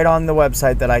says right on the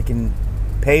website that I can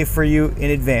pay for you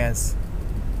in advance.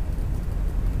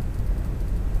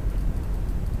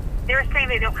 They were saying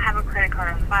they don't have a credit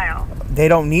card on file. They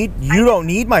don't need, you don't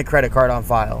need my credit card on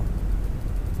file.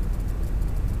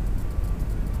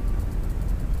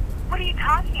 What are you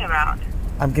talking about?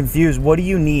 I'm confused. What do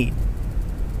you need?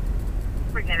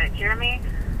 Forget it, Jeremy.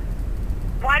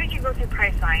 Why did you go through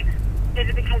Priceline? Is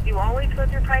it because you always go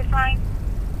through Priceline?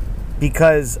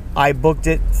 Because I booked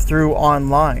it through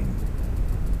online.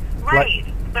 Right,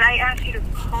 but I asked you to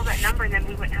call that number and then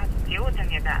we wouldn't have to deal with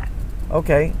any of that.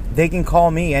 Okay, they can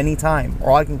call me anytime,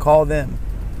 or I can call them.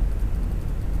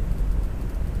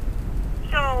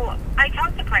 So, I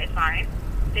talked to Priceline.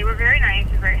 They were very nice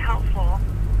and very helpful.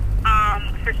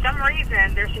 For some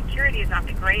reason, their security is not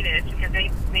degraded because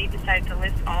they decided to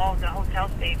list all the hotel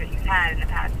stays that you've had in the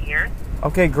past year.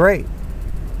 Okay, great.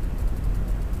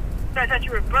 So I thought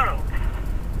you were broke.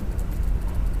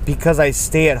 Because I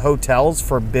stay at hotels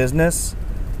for business?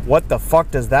 What the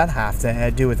fuck does that have to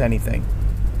do with anything?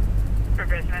 For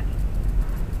business.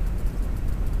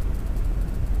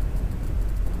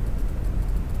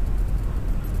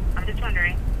 I'm just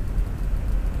wondering.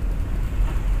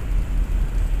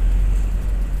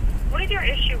 What is your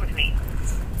issue with me?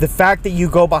 The fact that you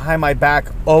go behind my back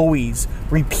always,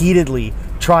 repeatedly,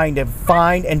 trying to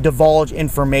find and divulge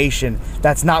information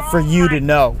that's not for you to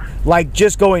know. Like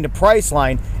just going to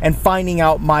Priceline and finding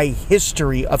out my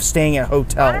history of staying at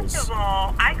hotels. First of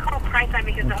all, I called Priceline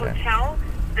because the hotel,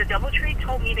 the DoubleTree,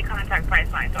 told me to contact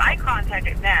Priceline. So I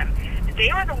contacted them.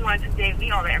 They were the ones who gave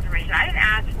me all the information. I didn't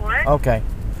ask for it. Okay.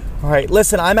 All right.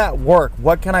 Listen, I'm at work.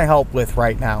 What can I help with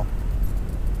right now?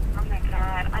 Oh my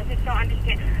God. I just don't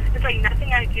understand. It's like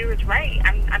nothing I do is right.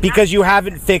 I'm because you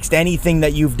haven't fixed anything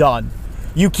that you've done.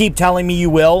 You keep telling me you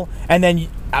will, and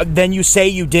then you say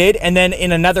you did, and then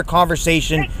in another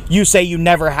conversation you say you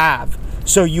never have.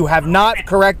 So you have not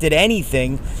corrected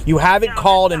anything. You haven't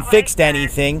called and fixed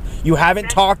anything. You haven't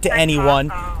talked to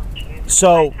anyone.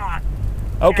 So,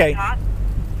 okay. Can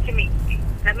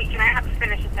I have to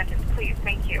finish a sentence, please?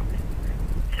 Thank you.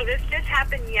 So this just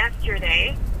happened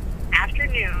yesterday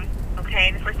afternoon.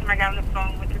 Okay, the first time I got on the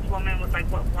phone with this woman was like,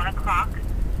 what, 1 o'clock?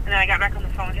 And then I got back on the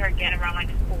phone with her again around like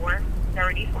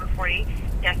 4:30, 4:40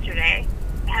 yesterday.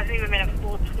 It hasn't even been a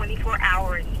full 24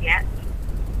 hours yet.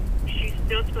 She's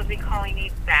still supposed to be calling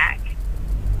me back.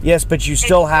 Yes, but you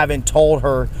still haven't told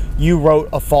her you wrote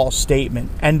a false statement.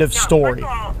 End of story.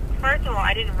 First of all,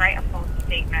 I didn't write a false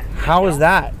statement. How is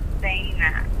that? Saying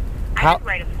that. I didn't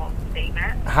write a false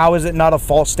statement. How is it not a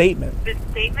false statement? The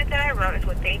statement that I wrote is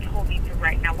what they told me to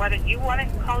write. Now, whether you want to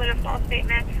call it a false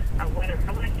statement or whether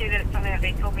I want to say that it's something that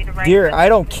they told me to write. Dear, I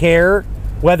don't care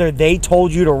whether they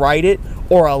told you to write it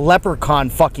or a leprechaun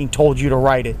fucking told you to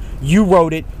write it. You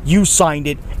wrote it. You signed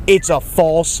it. It's a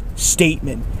false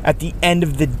statement. At the end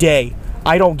of the day,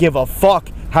 I don't give a fuck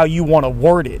how you want to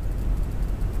word it.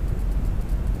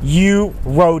 You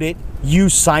wrote it. You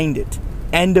signed it.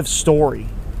 End of story.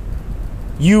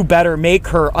 You better make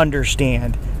her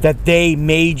understand that they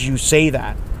made you say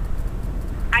that.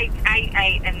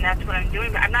 And that's what I'm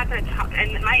doing, but I'm not going to talk.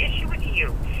 And my issue with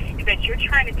you is that you're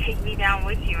trying to take me down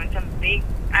with you in some big,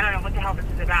 I don't know what the hell this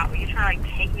is about, but you're trying to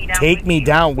like take me down with you. Take me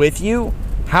down with you?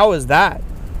 How is that?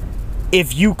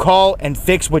 If you call and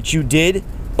fix what you did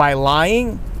by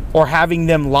lying or having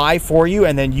them lie for you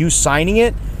and then you signing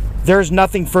it, there's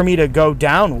nothing for me to go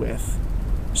down with.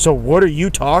 So what are you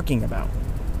talking about?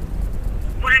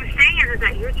 What I'm saying is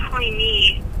that you're telling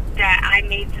me that I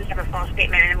made some type of false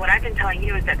statement, and what I've been telling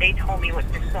you is that they told me what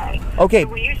to say. Okay, so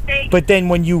when you say, but then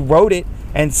when you wrote it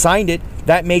and signed it,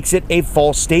 that makes it a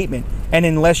false statement. And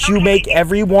unless you make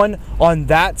everyone on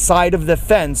that side of the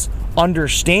fence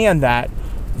understand that,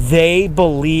 they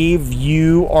believe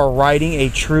you are writing a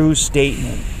true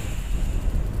statement.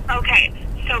 Okay,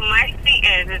 so my thing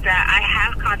is that I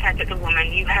have contacted the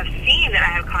woman. You have seen that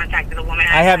I have contacted the woman.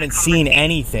 I haven't seen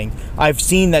anything. I've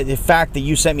seen that the fact that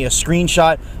you sent me a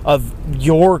screenshot of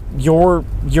your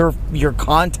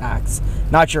contacts,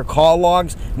 not your call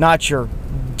logs, not your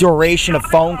duration of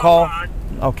phone call.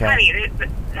 Okay. Honey, you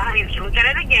look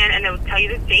at it again, and it will tell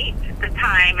you the date, the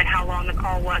time, and how long the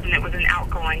call was, and it was an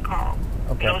outgoing call.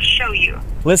 Okay. It'll show you.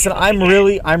 Listen, I'm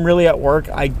really at work.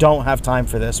 I don't have time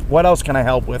for this. What else can I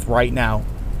help with right now?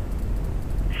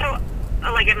 So,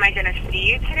 like, am I going to see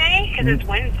you today? Because it's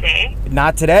Wednesday.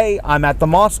 Not today. I'm at the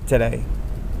mosque today.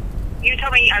 You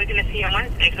told me I was going to see you on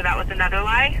Wednesday, so that was another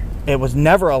lie? It was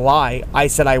never a lie. I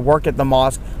said I work at the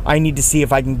mosque. I need to see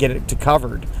if I can get it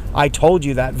covered. I told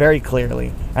you that very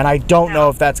clearly, and I don't know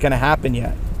if that's going to happen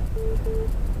yet.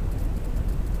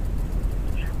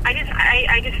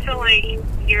 I just feel like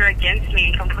you're against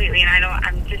me completely, and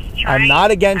I'm just trying. I'm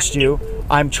not against you.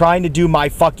 I'm trying to do my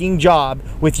fucking job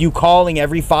with you calling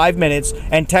every 5 minutes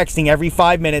and texting every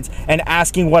 5 minutes and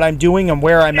asking what I'm doing and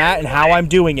where I'm at and how I'm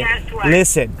doing it.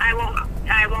 Listen. I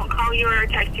won't call you or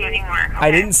text you anymore. Okay? I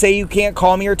didn't say you can't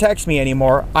call me or text me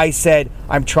anymore. I said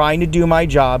I'm trying to do my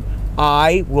job.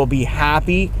 I will be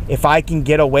happy if I can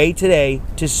get away today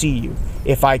to see you.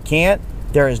 If I can't,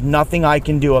 there is nothing I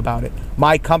can do about it.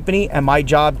 My company and my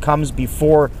job comes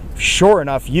before, sure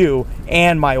enough, you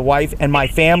and my wife and my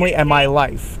family and my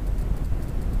life.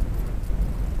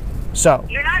 So.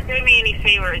 You're not doing me any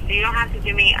favors. You don't have to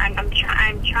do me. I'm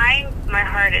trying my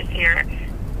hardest here.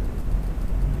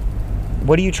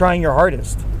 What are you trying your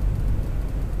hardest?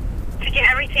 To get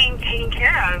everything taken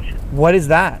care of. What is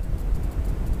that?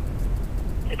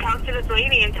 To talk to this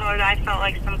lady and tell her that I felt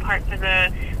like some parts of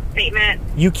the statement.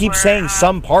 You keep saying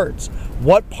some parts.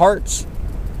 What parts?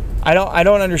 I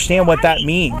don't understand what that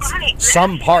means. Well, honey,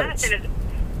 some parts. Can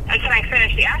I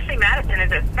finish? The Ashley Madison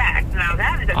is a fact. Now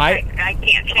that is a fact I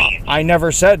can't change. I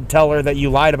never said tell her that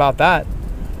you lied about that.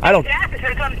 I don't. Exactly.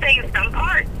 That's what I'm saying. Some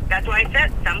parts. That's why I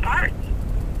said some parts.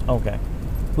 Okay.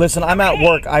 Listen, I'm at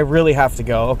work. I really have to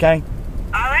go. Okay.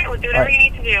 All right. Well, do whatever you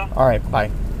need to do. All right. Bye.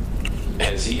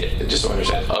 Has he, just to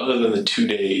understand, other than the 2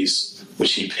 days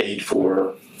which he paid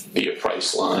for via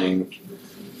Priceline,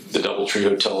 the Doubletree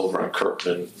Hotel over on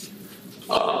Kirkman,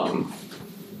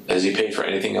 has he paid for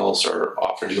anything else or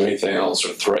offered you anything else or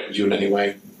threatened you in any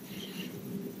way?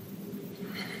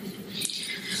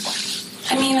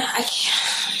 I mean, I can't.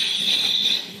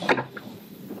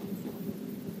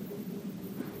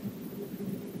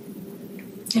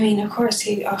 I mean, of course,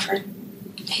 he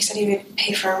said he would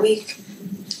pay for a week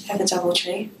at the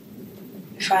Doubletree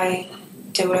if I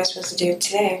did what I was supposed to do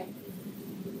today.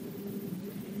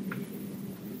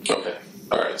 Okay.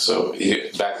 All right. So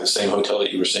he's back to the same hotel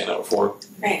that you were staying at before?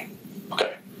 Right.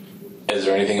 Okay. Is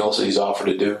there anything else that he's offered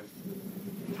to do?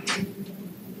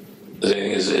 Is there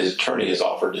anything his attorney has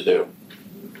offered to do?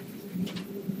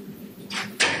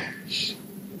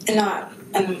 Not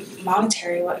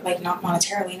monetary, like not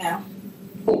monetarily, no.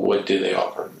 Well, what do they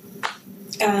offer?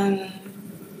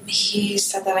 He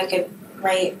said that I could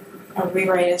write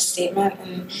rewrite a statement,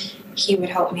 and he would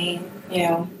help me,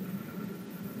 get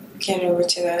it over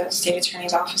to the state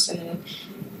attorney's office, and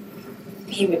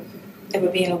it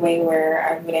would be in a way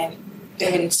where it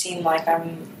wouldn't seem like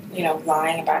I'm,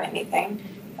 lying about anything.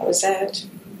 That was it.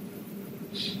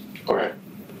 Okay.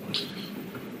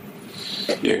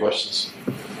 You have questions?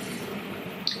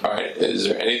 All right. Is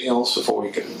there anything else before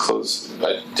we can close?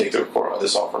 I take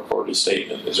this off recorded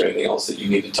statement. Is there anything else that you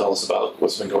need to tell us about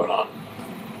what's been going on?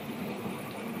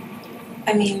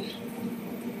 I mean,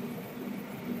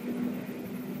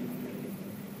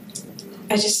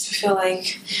 I just feel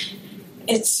like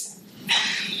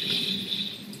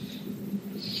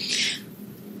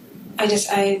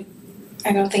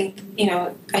I don't think,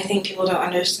 I think people don't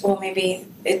understand. Well, maybe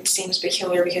it seems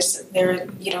peculiar because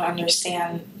you don't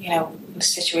understand, the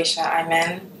situation that I'm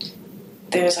in.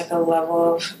 There's like a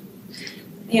level of,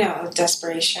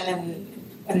 desperation,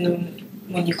 and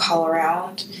when you call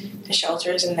around the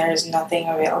shelters and there's nothing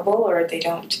available, or they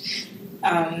don't,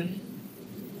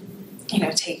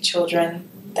 take children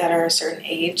that are a certain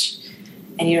age,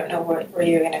 and you don't know where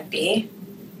you're going to be.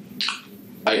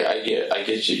 I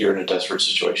get you. You're in a desperate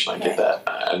situation. I get that.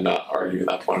 I'm not arguing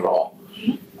that point at all.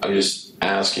 Mm-hmm. I'm just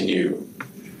asking you.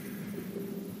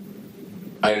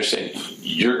 I understand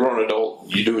you're a grown adult.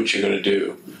 You do what you're going to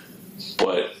do,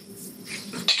 but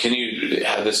can you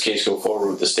have this case go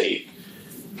forward with the state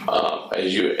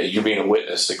as you being a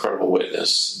witness, a credible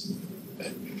witness?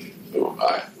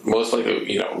 Most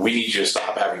likely, we need you to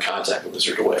stop having contact with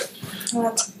Mr. Dewitte.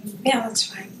 Well, that's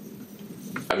fine.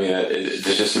 I mean,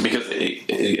 it's just because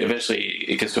eventually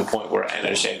it gets to a point where I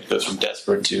understand it goes from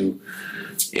desperate to,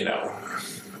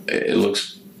 it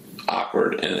looks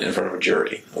awkward in front of a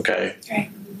jury. Okay.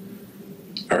 Right.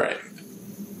 All right.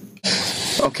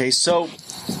 Okay, so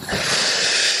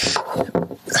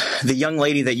the young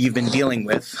lady that you've been dealing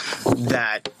with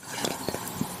that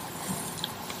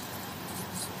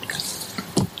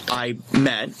I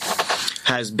met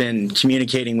has been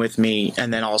communicating with me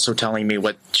and then also telling me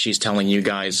what she's telling you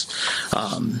guys.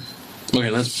 Okay,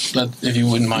 let's if you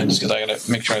wouldn't mind, just because I got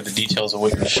to make sure I have the details of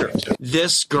what you're sure to.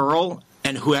 This girl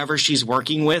and whoever she's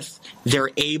working with, they're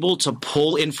able to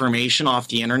pull information off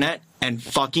the internet and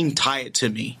fucking tie it to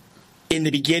me. In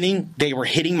the beginning, they were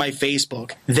hitting my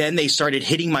Facebook. Then they started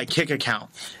hitting my Kik account,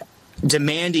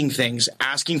 demanding things,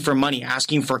 asking for money,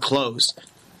 asking for clothes,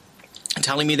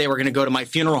 telling me they were going to go to my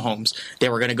funeral homes, they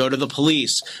were going to go to the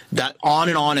police, that on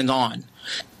and on and on.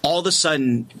 All of a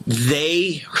sudden,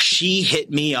 she hit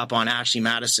me up on Ashley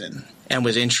Madison and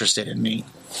was interested in me.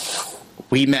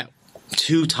 We met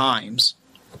 2 times.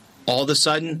 All of a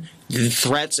sudden, the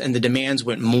threats and the demands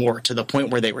went more to the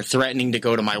point where they were threatening to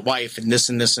go to my wife and this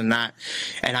and this and that.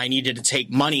 And I needed to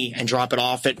take money and drop it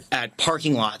off at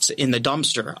parking lots in the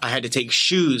dumpster. I had to take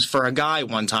shoes for a guy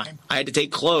one time. I had to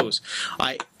take clothes.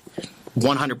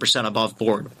 100% above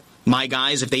board. My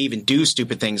guys, if they even do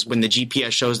stupid things, when the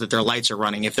GPS shows that their lights are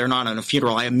running, if they're not on a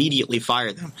funeral, I immediately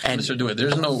fire them. And Mr. Dewitte,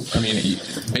 there's no,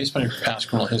 based on your past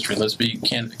criminal history, let's be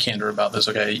candor about this,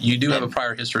 okay? You do have a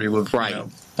prior history with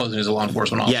posing as a law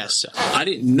enforcement officer. Yes. I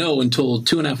didn't know until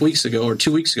 2.5 weeks ago, or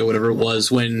 2 weeks ago, whatever it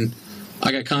was, when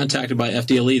I got contacted by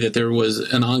FDLE that there was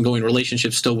an ongoing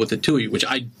relationship still with the two of you, which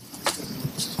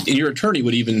your attorney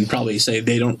would even probably say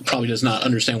probably does not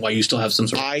understand why you still have some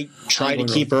sort of... I try to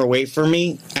keep her away from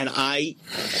me, and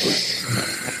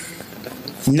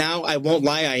now I won't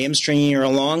lie, I am stringing her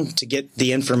along to get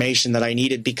the information that I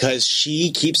needed because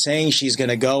she keeps saying she's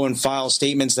going to go and file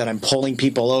statements that I'm pulling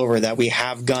people over, that we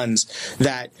have guns,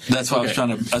 that... That's what I was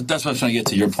trying to get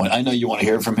to your point. I know you want to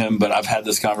hear from him, but I've had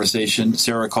this conversation.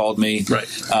 Sarah called me. Right.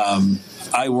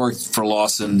 I worked for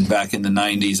Lawson back in the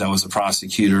 90s. I was a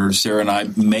prosecutor. Sarah and I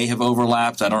may have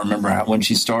overlapped. I don't remember when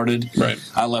she started. Right.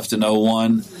 I left in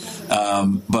 01.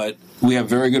 But we have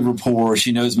very good rapport.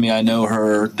 She knows me. I know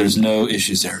her. There's no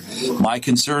issues there. My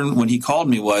concern when he called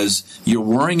me was you're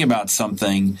worrying about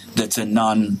something that's a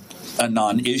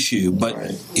non-issue. But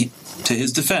to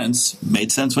his defense,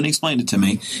 made sense when he explained it to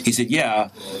me. He said, yeah,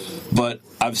 but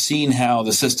I've seen how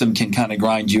the system can kind of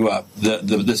grind you up.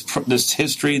 This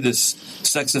history, this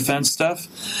sex offense stuff,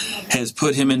 has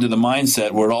put him into the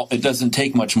mindset where it doesn't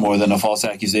take much more than a false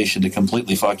accusation to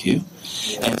completely fuck you,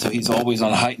 and so he's always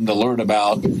on heightened alert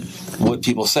about what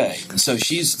people say. So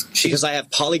she's because I have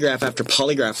polygraph after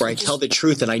polygraph where I tell the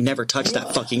truth and I never touched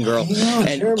that fucking girl,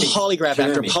 and polygraph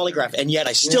after polygraph, and yet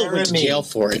I still went to jail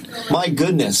for it. My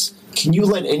goodness. can you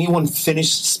let anyone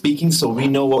finish speaking so we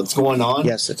know what's going on?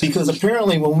 Yes. Because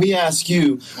apparently when we ask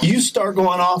you, you start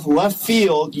going off left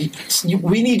field.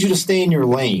 We need you to stay in your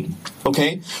lane,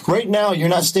 okay? Right now, you're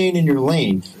not staying in your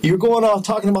lane. You're going off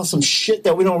talking about some shit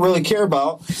that we don't really care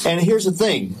about. And here's the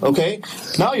thing, okay?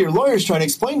 Now your lawyer's trying to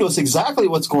explain to us exactly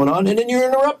what's going on, and then you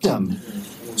interrupt them.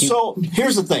 So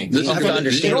here's the thing. You have to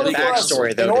understand the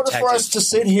backstory, though, in order detective. for us to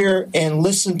sit here and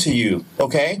listen to you,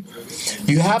 okay,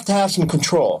 you have to have some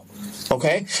control.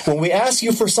 Okay? When we ask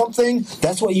you for something,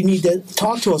 that's what you need to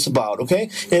talk to us about, okay?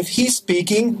 If he's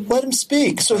speaking, let him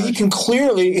speak so he can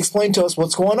clearly explain to us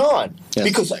what's going on. Yes.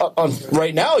 Because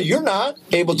right now, you're not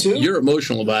able to. You're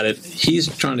emotional about it.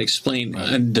 He's trying to explain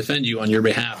and defend you on your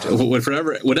behalf.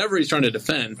 Whatever he's trying to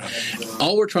defend,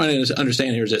 all we're trying to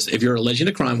understand here is this. If you're alleging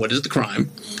a crime, what is the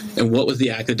crime? And what was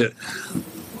the act that did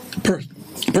it?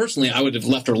 Personally, I would have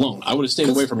left her alone. I would have stayed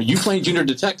away from her. You playing junior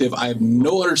detective, I have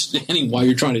no understanding why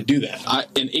you're trying to do that.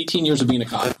 In 18 years of being a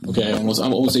cop, okay, I'm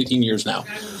almost 18 years now,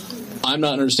 I'm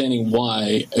not understanding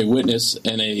why a witness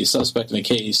and a suspect in a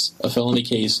case, a felony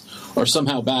case, are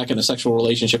somehow back in a sexual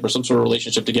relationship or some sort of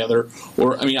relationship together.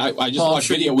 Or, I mean, I just watched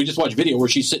video. We just watched video where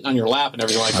she's sitting on your lap and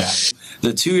everything like that.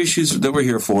 The two issues that we're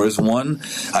here for is, one,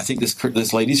 I think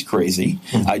this lady's crazy.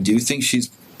 I do think she's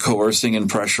coercing and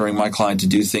pressuring my client to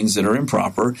do things that are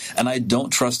improper, and I don't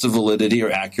trust the validity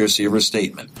or accuracy of her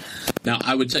statement. Now,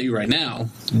 I would tell you right now,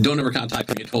 don't ever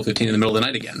contact me at 12:15 in the middle of the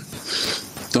night again.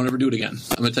 Don't ever do it again.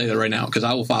 I'm going to tell you that right now, because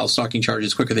I will file stalking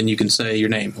charges quicker than you can say your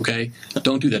name, okay?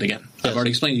 Don't do that again. I've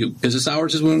already explained to you, business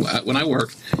hours is when I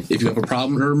work. If you have a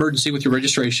problem or emergency with your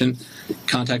registration,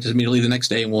 contact us immediately the next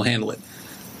day and we'll handle it.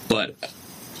 But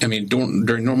I mean,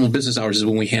 during normal business hours is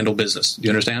when we handle business. Do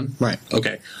you understand? Right.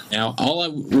 Okay. Now, all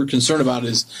we're concerned about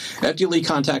is FDLE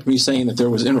contacted me saying that there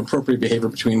was inappropriate behavior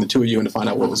between the two of you and to find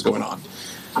out what was going on.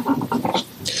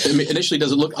 I mean, initially,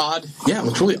 does it look odd? Yeah, it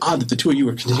looks really odd that the two of you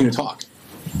are continuing to talk.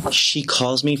 She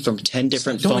calls me from 10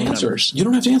 different Don't phone answer. numbers. You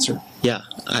don't have to answer. Yeah,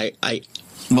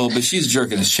 Well, but she's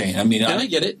jerking his chain. I mean, I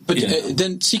get it, but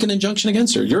then seek an injunction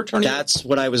against her. Your attorney. That's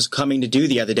what I was coming to do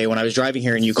the other day when I was driving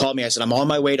here, and you called me. I said, I'm on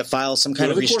my way to file some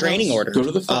kind of restraining order. Go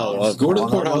to the courthouse. Go to the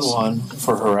courthouse.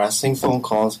 For harassing phone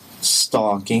calls,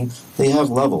 stalking. They have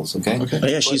levels, okay? Oh,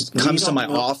 yeah, she comes to my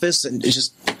office, and it's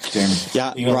just... Jeremy.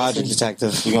 Yeah, Roger,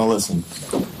 detective. You're going to listen.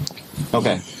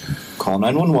 Okay. Call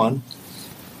 911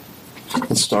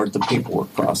 and start the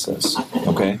paperwork process,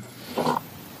 okay?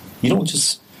 You don't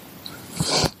just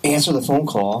answer the phone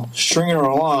call, string her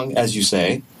along, as you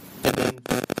say, and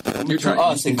then you're trying to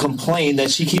us and complain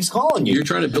that she keeps calling you. You're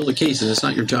trying to build a case, and it's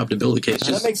not your job to build a case.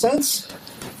 Does that make sense?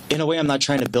 In a way, I'm not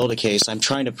trying to build a case. I'm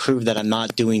trying to prove that I'm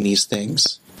not doing these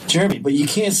things. Jeremy, but you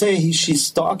can't say she's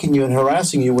stalking you and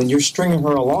harassing you when you're stringing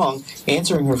her along,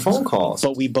 answering her phone calls.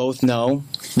 But we both know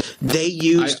they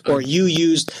used, or you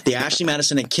used, the Ashley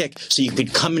Madison and Kick so you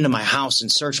could come into my house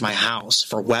and search my house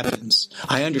for weapons.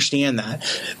 I understand that.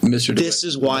 Mr. This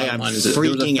is why I'm freaking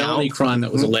there was a felony crime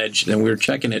that was alleged, and we're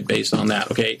checking it based on that,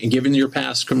 okay? And given your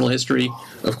past criminal history,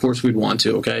 of course we'd want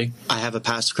to, okay? I have a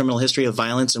past criminal history of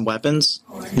violence and weapons?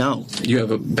 No. You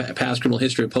have a past criminal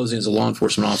history of posing as a law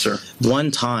enforcement officer? One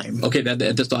time. Okay,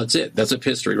 that's it. That's a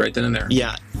history right then and there.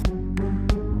 Yeah.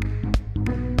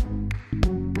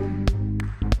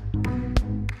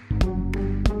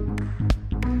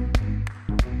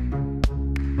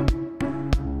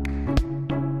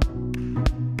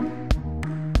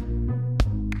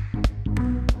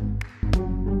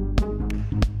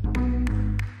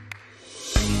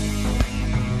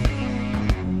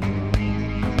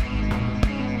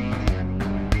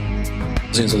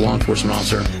 As a law enforcement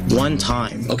officer. One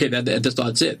time. Okay,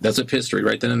 that's it. That's a history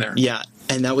right then and there. Yeah,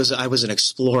 and I was an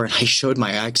explorer, and I showed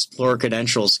my explorer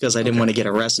credentials because I didn't want to get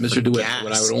arrested. Mr. DeWitt,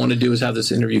 what I would want to do is have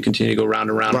this interview continue to go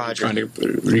round and round. Roger. Trying to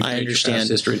recreate I understand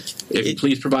your past history. If you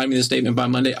please provide me the statement by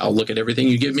Monday, I'll look at everything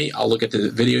you give me. I'll look at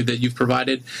the video that you've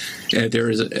provided. And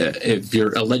if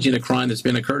you're alleging a crime that's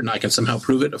been occurred and I can somehow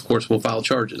prove it, of course we'll file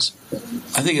charges.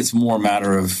 I think it's more a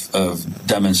matter of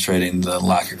demonstrating the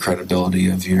lack of credibility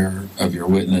of your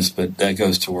witness, but that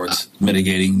goes towards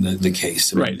mitigating the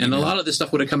case. Right, and a lot of this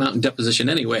stuff would have come out in deposition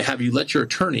anyway. Have you let your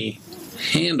attorney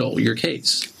handle your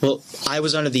case? Well, I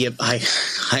was under the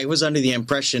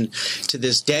impression to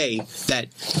this day that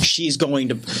she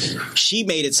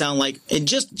made it sound like, and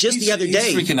just the other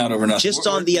day, freaking out over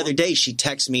nothing. The other day, she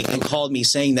texted me and called me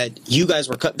saying that you guys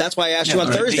were. That's why I asked you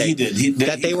on Thursday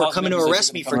that they were coming to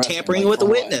arrest me for tampering with a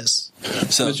witness.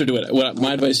 So, Mr. DeWitt,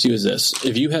 my advice to you is this: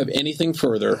 if you have anything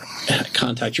further,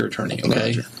 contact your attorney.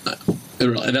 Okay.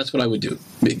 And that's what I would do,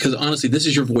 because honestly, this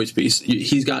is your voice piece.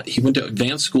 He went to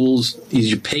advanced schools.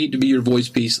 He's paid to be your voice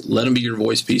piece. Let him be your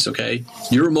voice piece, okay?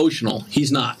 You're emotional.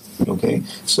 He's not. Okay.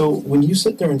 So when you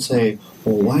sit there and say,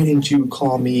 well, why didn't you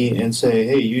call me and say,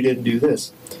 hey, you didn't do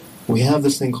this? We have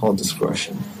this thing called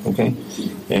discretion, okay?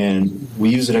 And we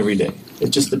use it every day. It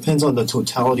just depends on the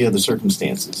totality of the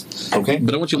circumstances, okay?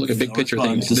 But I want you to look at big picture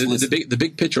things. The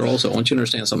big picture also, I want you to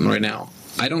understand something right now.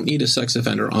 I don't need a sex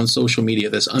offender on social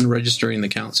media that's unregistering the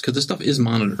accounts, because this stuff is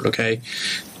monitored, okay?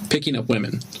 Picking up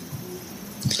women.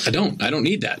 I don't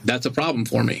need that. That's a problem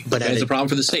for me. But it's a problem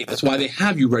for the state. That's why they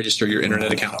have you register your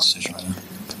internet accounts.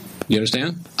 You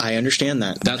understand? I understand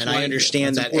that. That's why I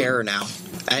understand that error now.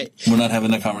 We're not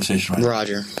having that conversation right now.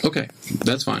 Roger. Okay,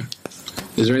 that's fine.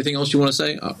 Is there anything else you want to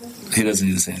say? He doesn't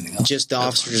need to say anything else. Just the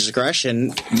officer's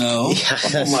discretion. No.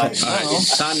 Yes. All right.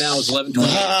 Time now is 11:20.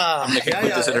 I'm going to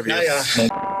quit this interview.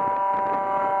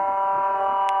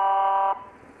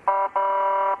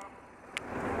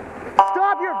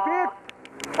 Stop your vehicle!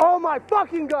 Oh my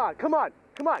fucking God! Come on,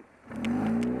 come on.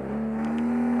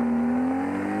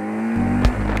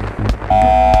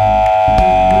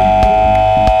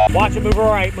 Watch it, move her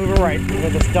right, move her right. Look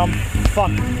at this dumb fuck.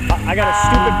 I got a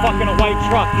stupid fucking white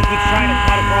truck. He keeps trying to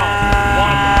cut across.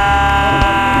 Watch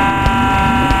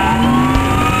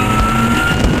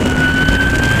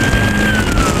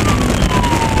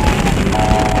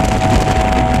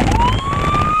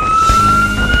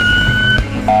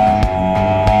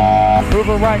it. Move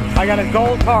her right. I got a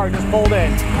gold car just pulled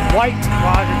in. White,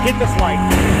 Roger, get this light.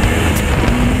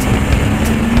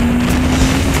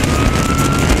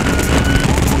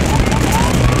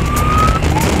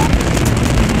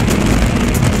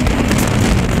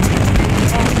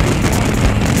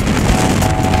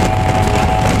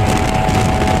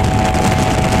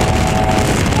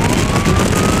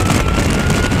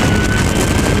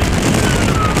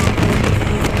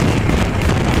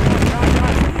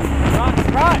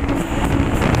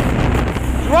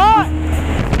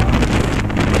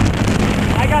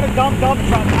 Dump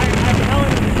truck. I'm telling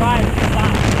him to drive and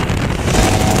stop.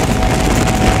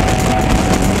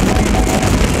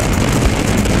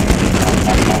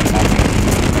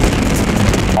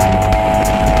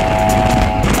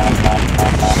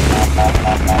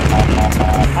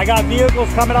 I got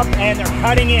vehicles coming up and they're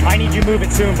cutting in. I need you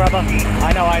moving soon, brother.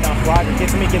 I know. Roger, get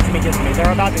to me.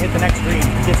 They're about to hit the next green.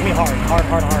 Get to me hard,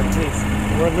 please.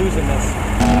 We're losing this.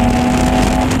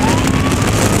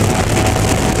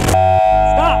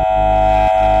 Stop!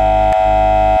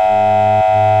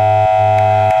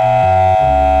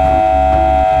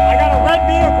 I got a red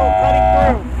vehicle cutting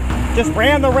through. Just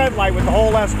ran the red light with the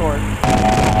whole escort.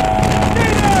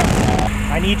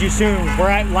 I need you soon. We're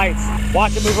at lights.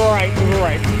 Watch it, move her right.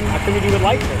 How can we do it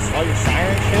like this? All your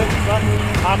siren shit and stuff?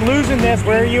 I'm losing this.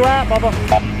 Where are you at, Bubba?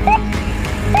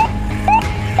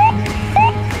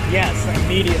 Yes,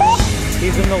 immediately.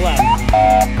 He's in the left.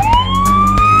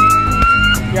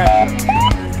 Yeah.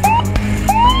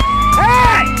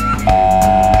 Hey!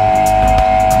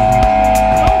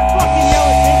 Don't fucking yell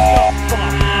at me, dumb fuck.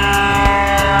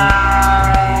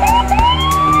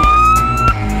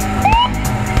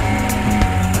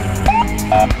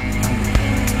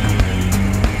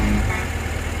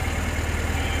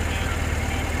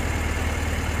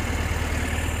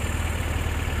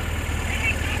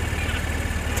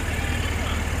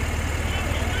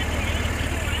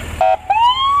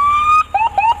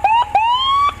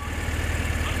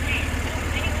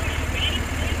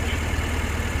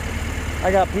 I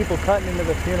got people cutting into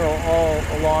the funeral all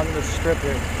along this strip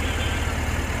here.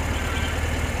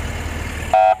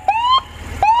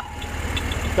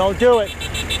 Don't do it.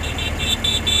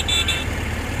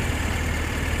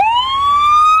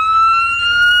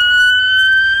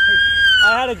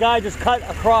 I had a guy just cut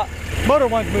across. Motor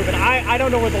one's moving. I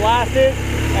don't know where the last is,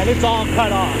 and it's all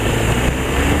cut off.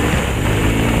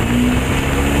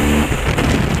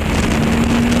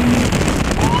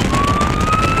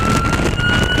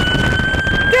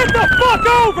 Get the fuck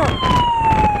over!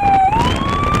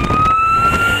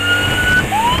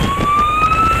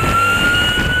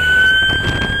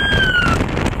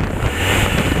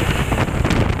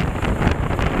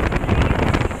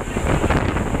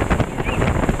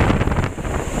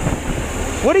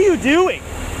 What are you doing?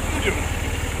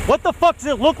 What the fuck does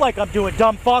it look like I'm doing,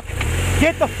 dumb fuck?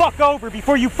 Get the fuck over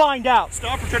before you find out.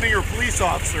 Stop pretending you're a police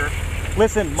officer.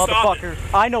 Listen, motherfucker,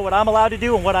 I know what I'm allowed to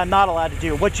do and what I'm not allowed to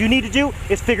do. What you need to do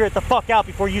is figure it the fuck out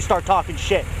before you start talking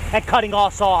shit and cutting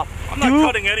us off. I'm not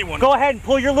cutting anyone. Go ahead and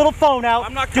pull your little phone out.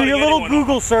 I'm not do cutting your little anyone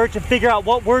Google search and figure out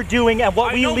what we're doing and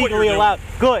what we legally allowed.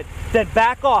 Good. then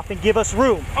back off and give us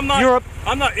room. I'm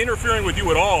not interfering with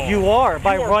you at all. You are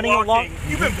by running along.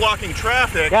 You've been blocking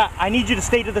traffic. Yeah, I need you to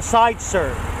stay to the side,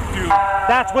 sir. Dude,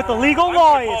 that's what the legal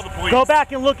law is. Go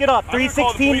back and look it up.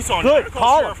 316. Good.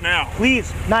 Call them now.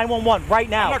 Please, 911 right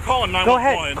now. I'm not calling 911. Go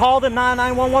ahead. Call them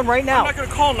 911 right now. I'm not going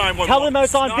to call 911. Tell them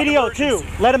it's on video too.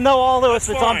 Let them know all of this.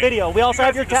 It's on video. We also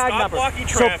have your tag number.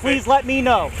 So please let me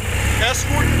know.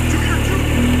 Escort you to your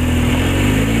duty.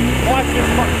 Watch this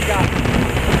fucking guy.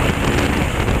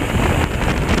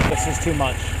 This is too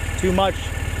much. Too much.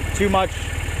 Too much.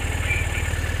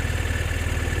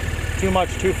 Too much,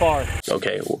 too far.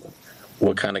 Okay,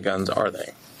 what kind of guns are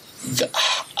they?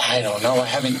 I don't know. I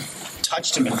haven't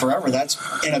touched them in forever. That's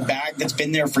in a bag that's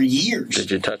been there for years. Did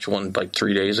you touch one like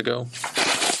 3 days ago?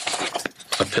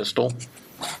 A pistol?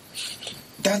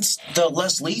 That's the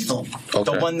less lethal. Okay.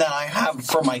 The one that I have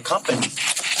for my company.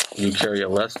 You carry a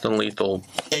less than lethal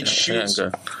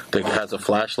handgun that has a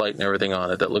flashlight and everything on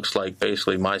it that looks like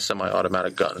basically my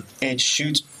semi-automatic gun. It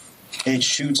shoots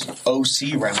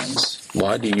OC rounds.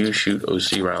 Why do you shoot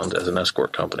OC rounds as an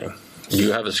escort company? Do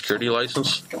you have a security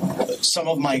license? Some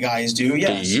of my guys do,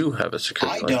 yes. Do you have a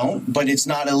security license? I don't, but it's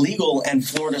not illegal, and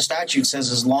Florida statute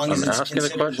says as long as it's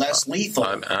considered less lethal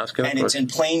and it's in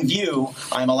plain view,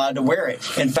 I'm allowed to wear it.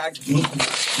 In fact,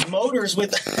 motors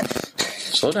with...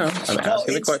 Slow down. I'm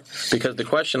asking the question because the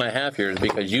question I have here is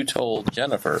because you told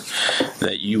Jennifer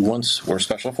that you once were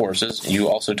Special Forces. You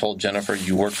also told Jennifer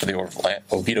you worked for the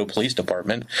Oviedo Police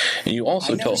Department, and you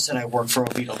also I never said I worked for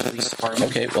Oviedo Police Department.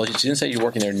 Okay, well, she didn't say you're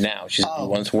working there now. She said you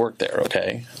once worked there.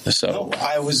 Okay, so no,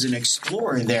 I was an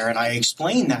explorer there, and I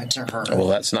explained that to her. Well,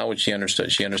 that's not what she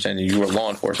understood. She understood that you were law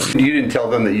enforcement. You didn't tell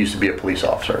them that you used to be a police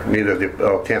officer, neither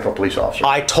the Tampa police officer.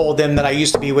 I told them that I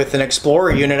used to be with an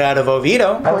explorer unit out of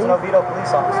Oviedo. I was an Oviedo police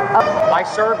officer. I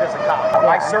served as a cop.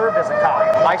 I served as a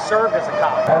cop. I served as a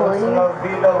cop. I was an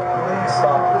Oviedo police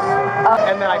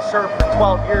officer. And then I served for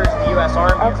 12 years in the U.S.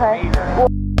 Army as a major.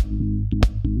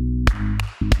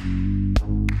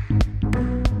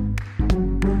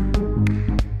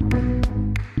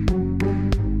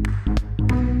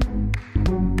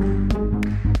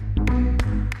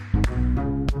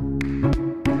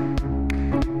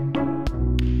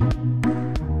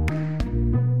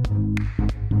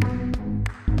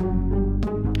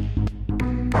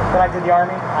 Then I did the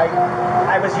Army.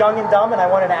 I was young and dumb and I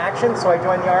wanted action, so I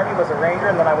joined the Army, was a Ranger,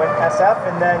 and then I went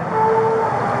SF, and then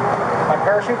my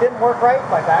parachute didn't work right,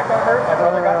 my back got hurt, my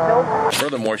brother got killed.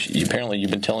 Furthermore, apparently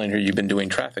you've been telling her you've been doing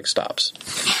traffic stops.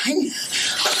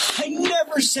 I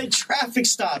never said traffic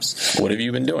stops. What have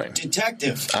you been doing?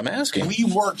 Detective. I'm asking. We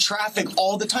work traffic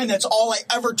all the time. That's all I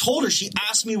ever told her. She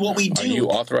asked me what we do. Are you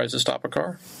authorized to stop a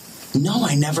car? No,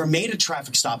 I never made a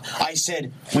traffic stop. I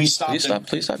said we stopped.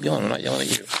 Please stop yelling. I'm not yelling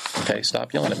at you. Okay,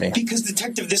 stop yelling at me. Because,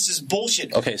 detective, this is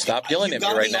bullshit. Okay, stop yelling at me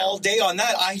right now. You got me all day on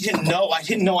that. I didn't know. I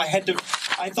I had to.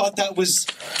 I thought that was.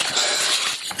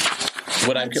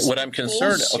 What I'm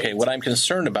concerned. Okay, what I'm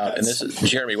concerned about, and this is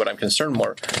Jeremy. What I'm concerned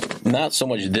more, not so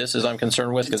much this as I'm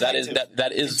concerned with, because that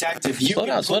is. Detective, you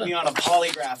can put me on a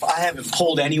polygraph. I haven't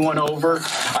pulled anyone over.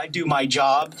 I do my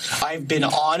job. I've been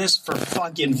honest for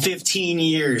fucking 15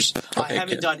 years. Okay, I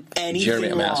haven't done anything Jeremy,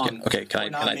 I'm wrong. asking. Okay,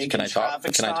 can I talk?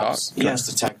 Can I talk? Yes,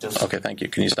 detective. Okay, thank you.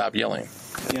 Can you stop yelling?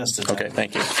 Yes, detective. Okay,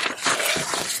 thank you.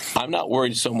 I'm not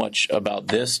worried so much about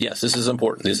this. Yes, this is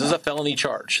important. This is a felony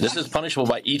charge. This is punishable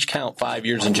by each count 5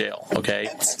 years in jail. Okay,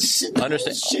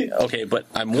 understand? Okay, but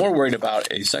I'm more worried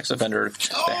about a sex offender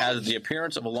that has the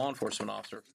appearance of a law enforcement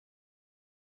officer.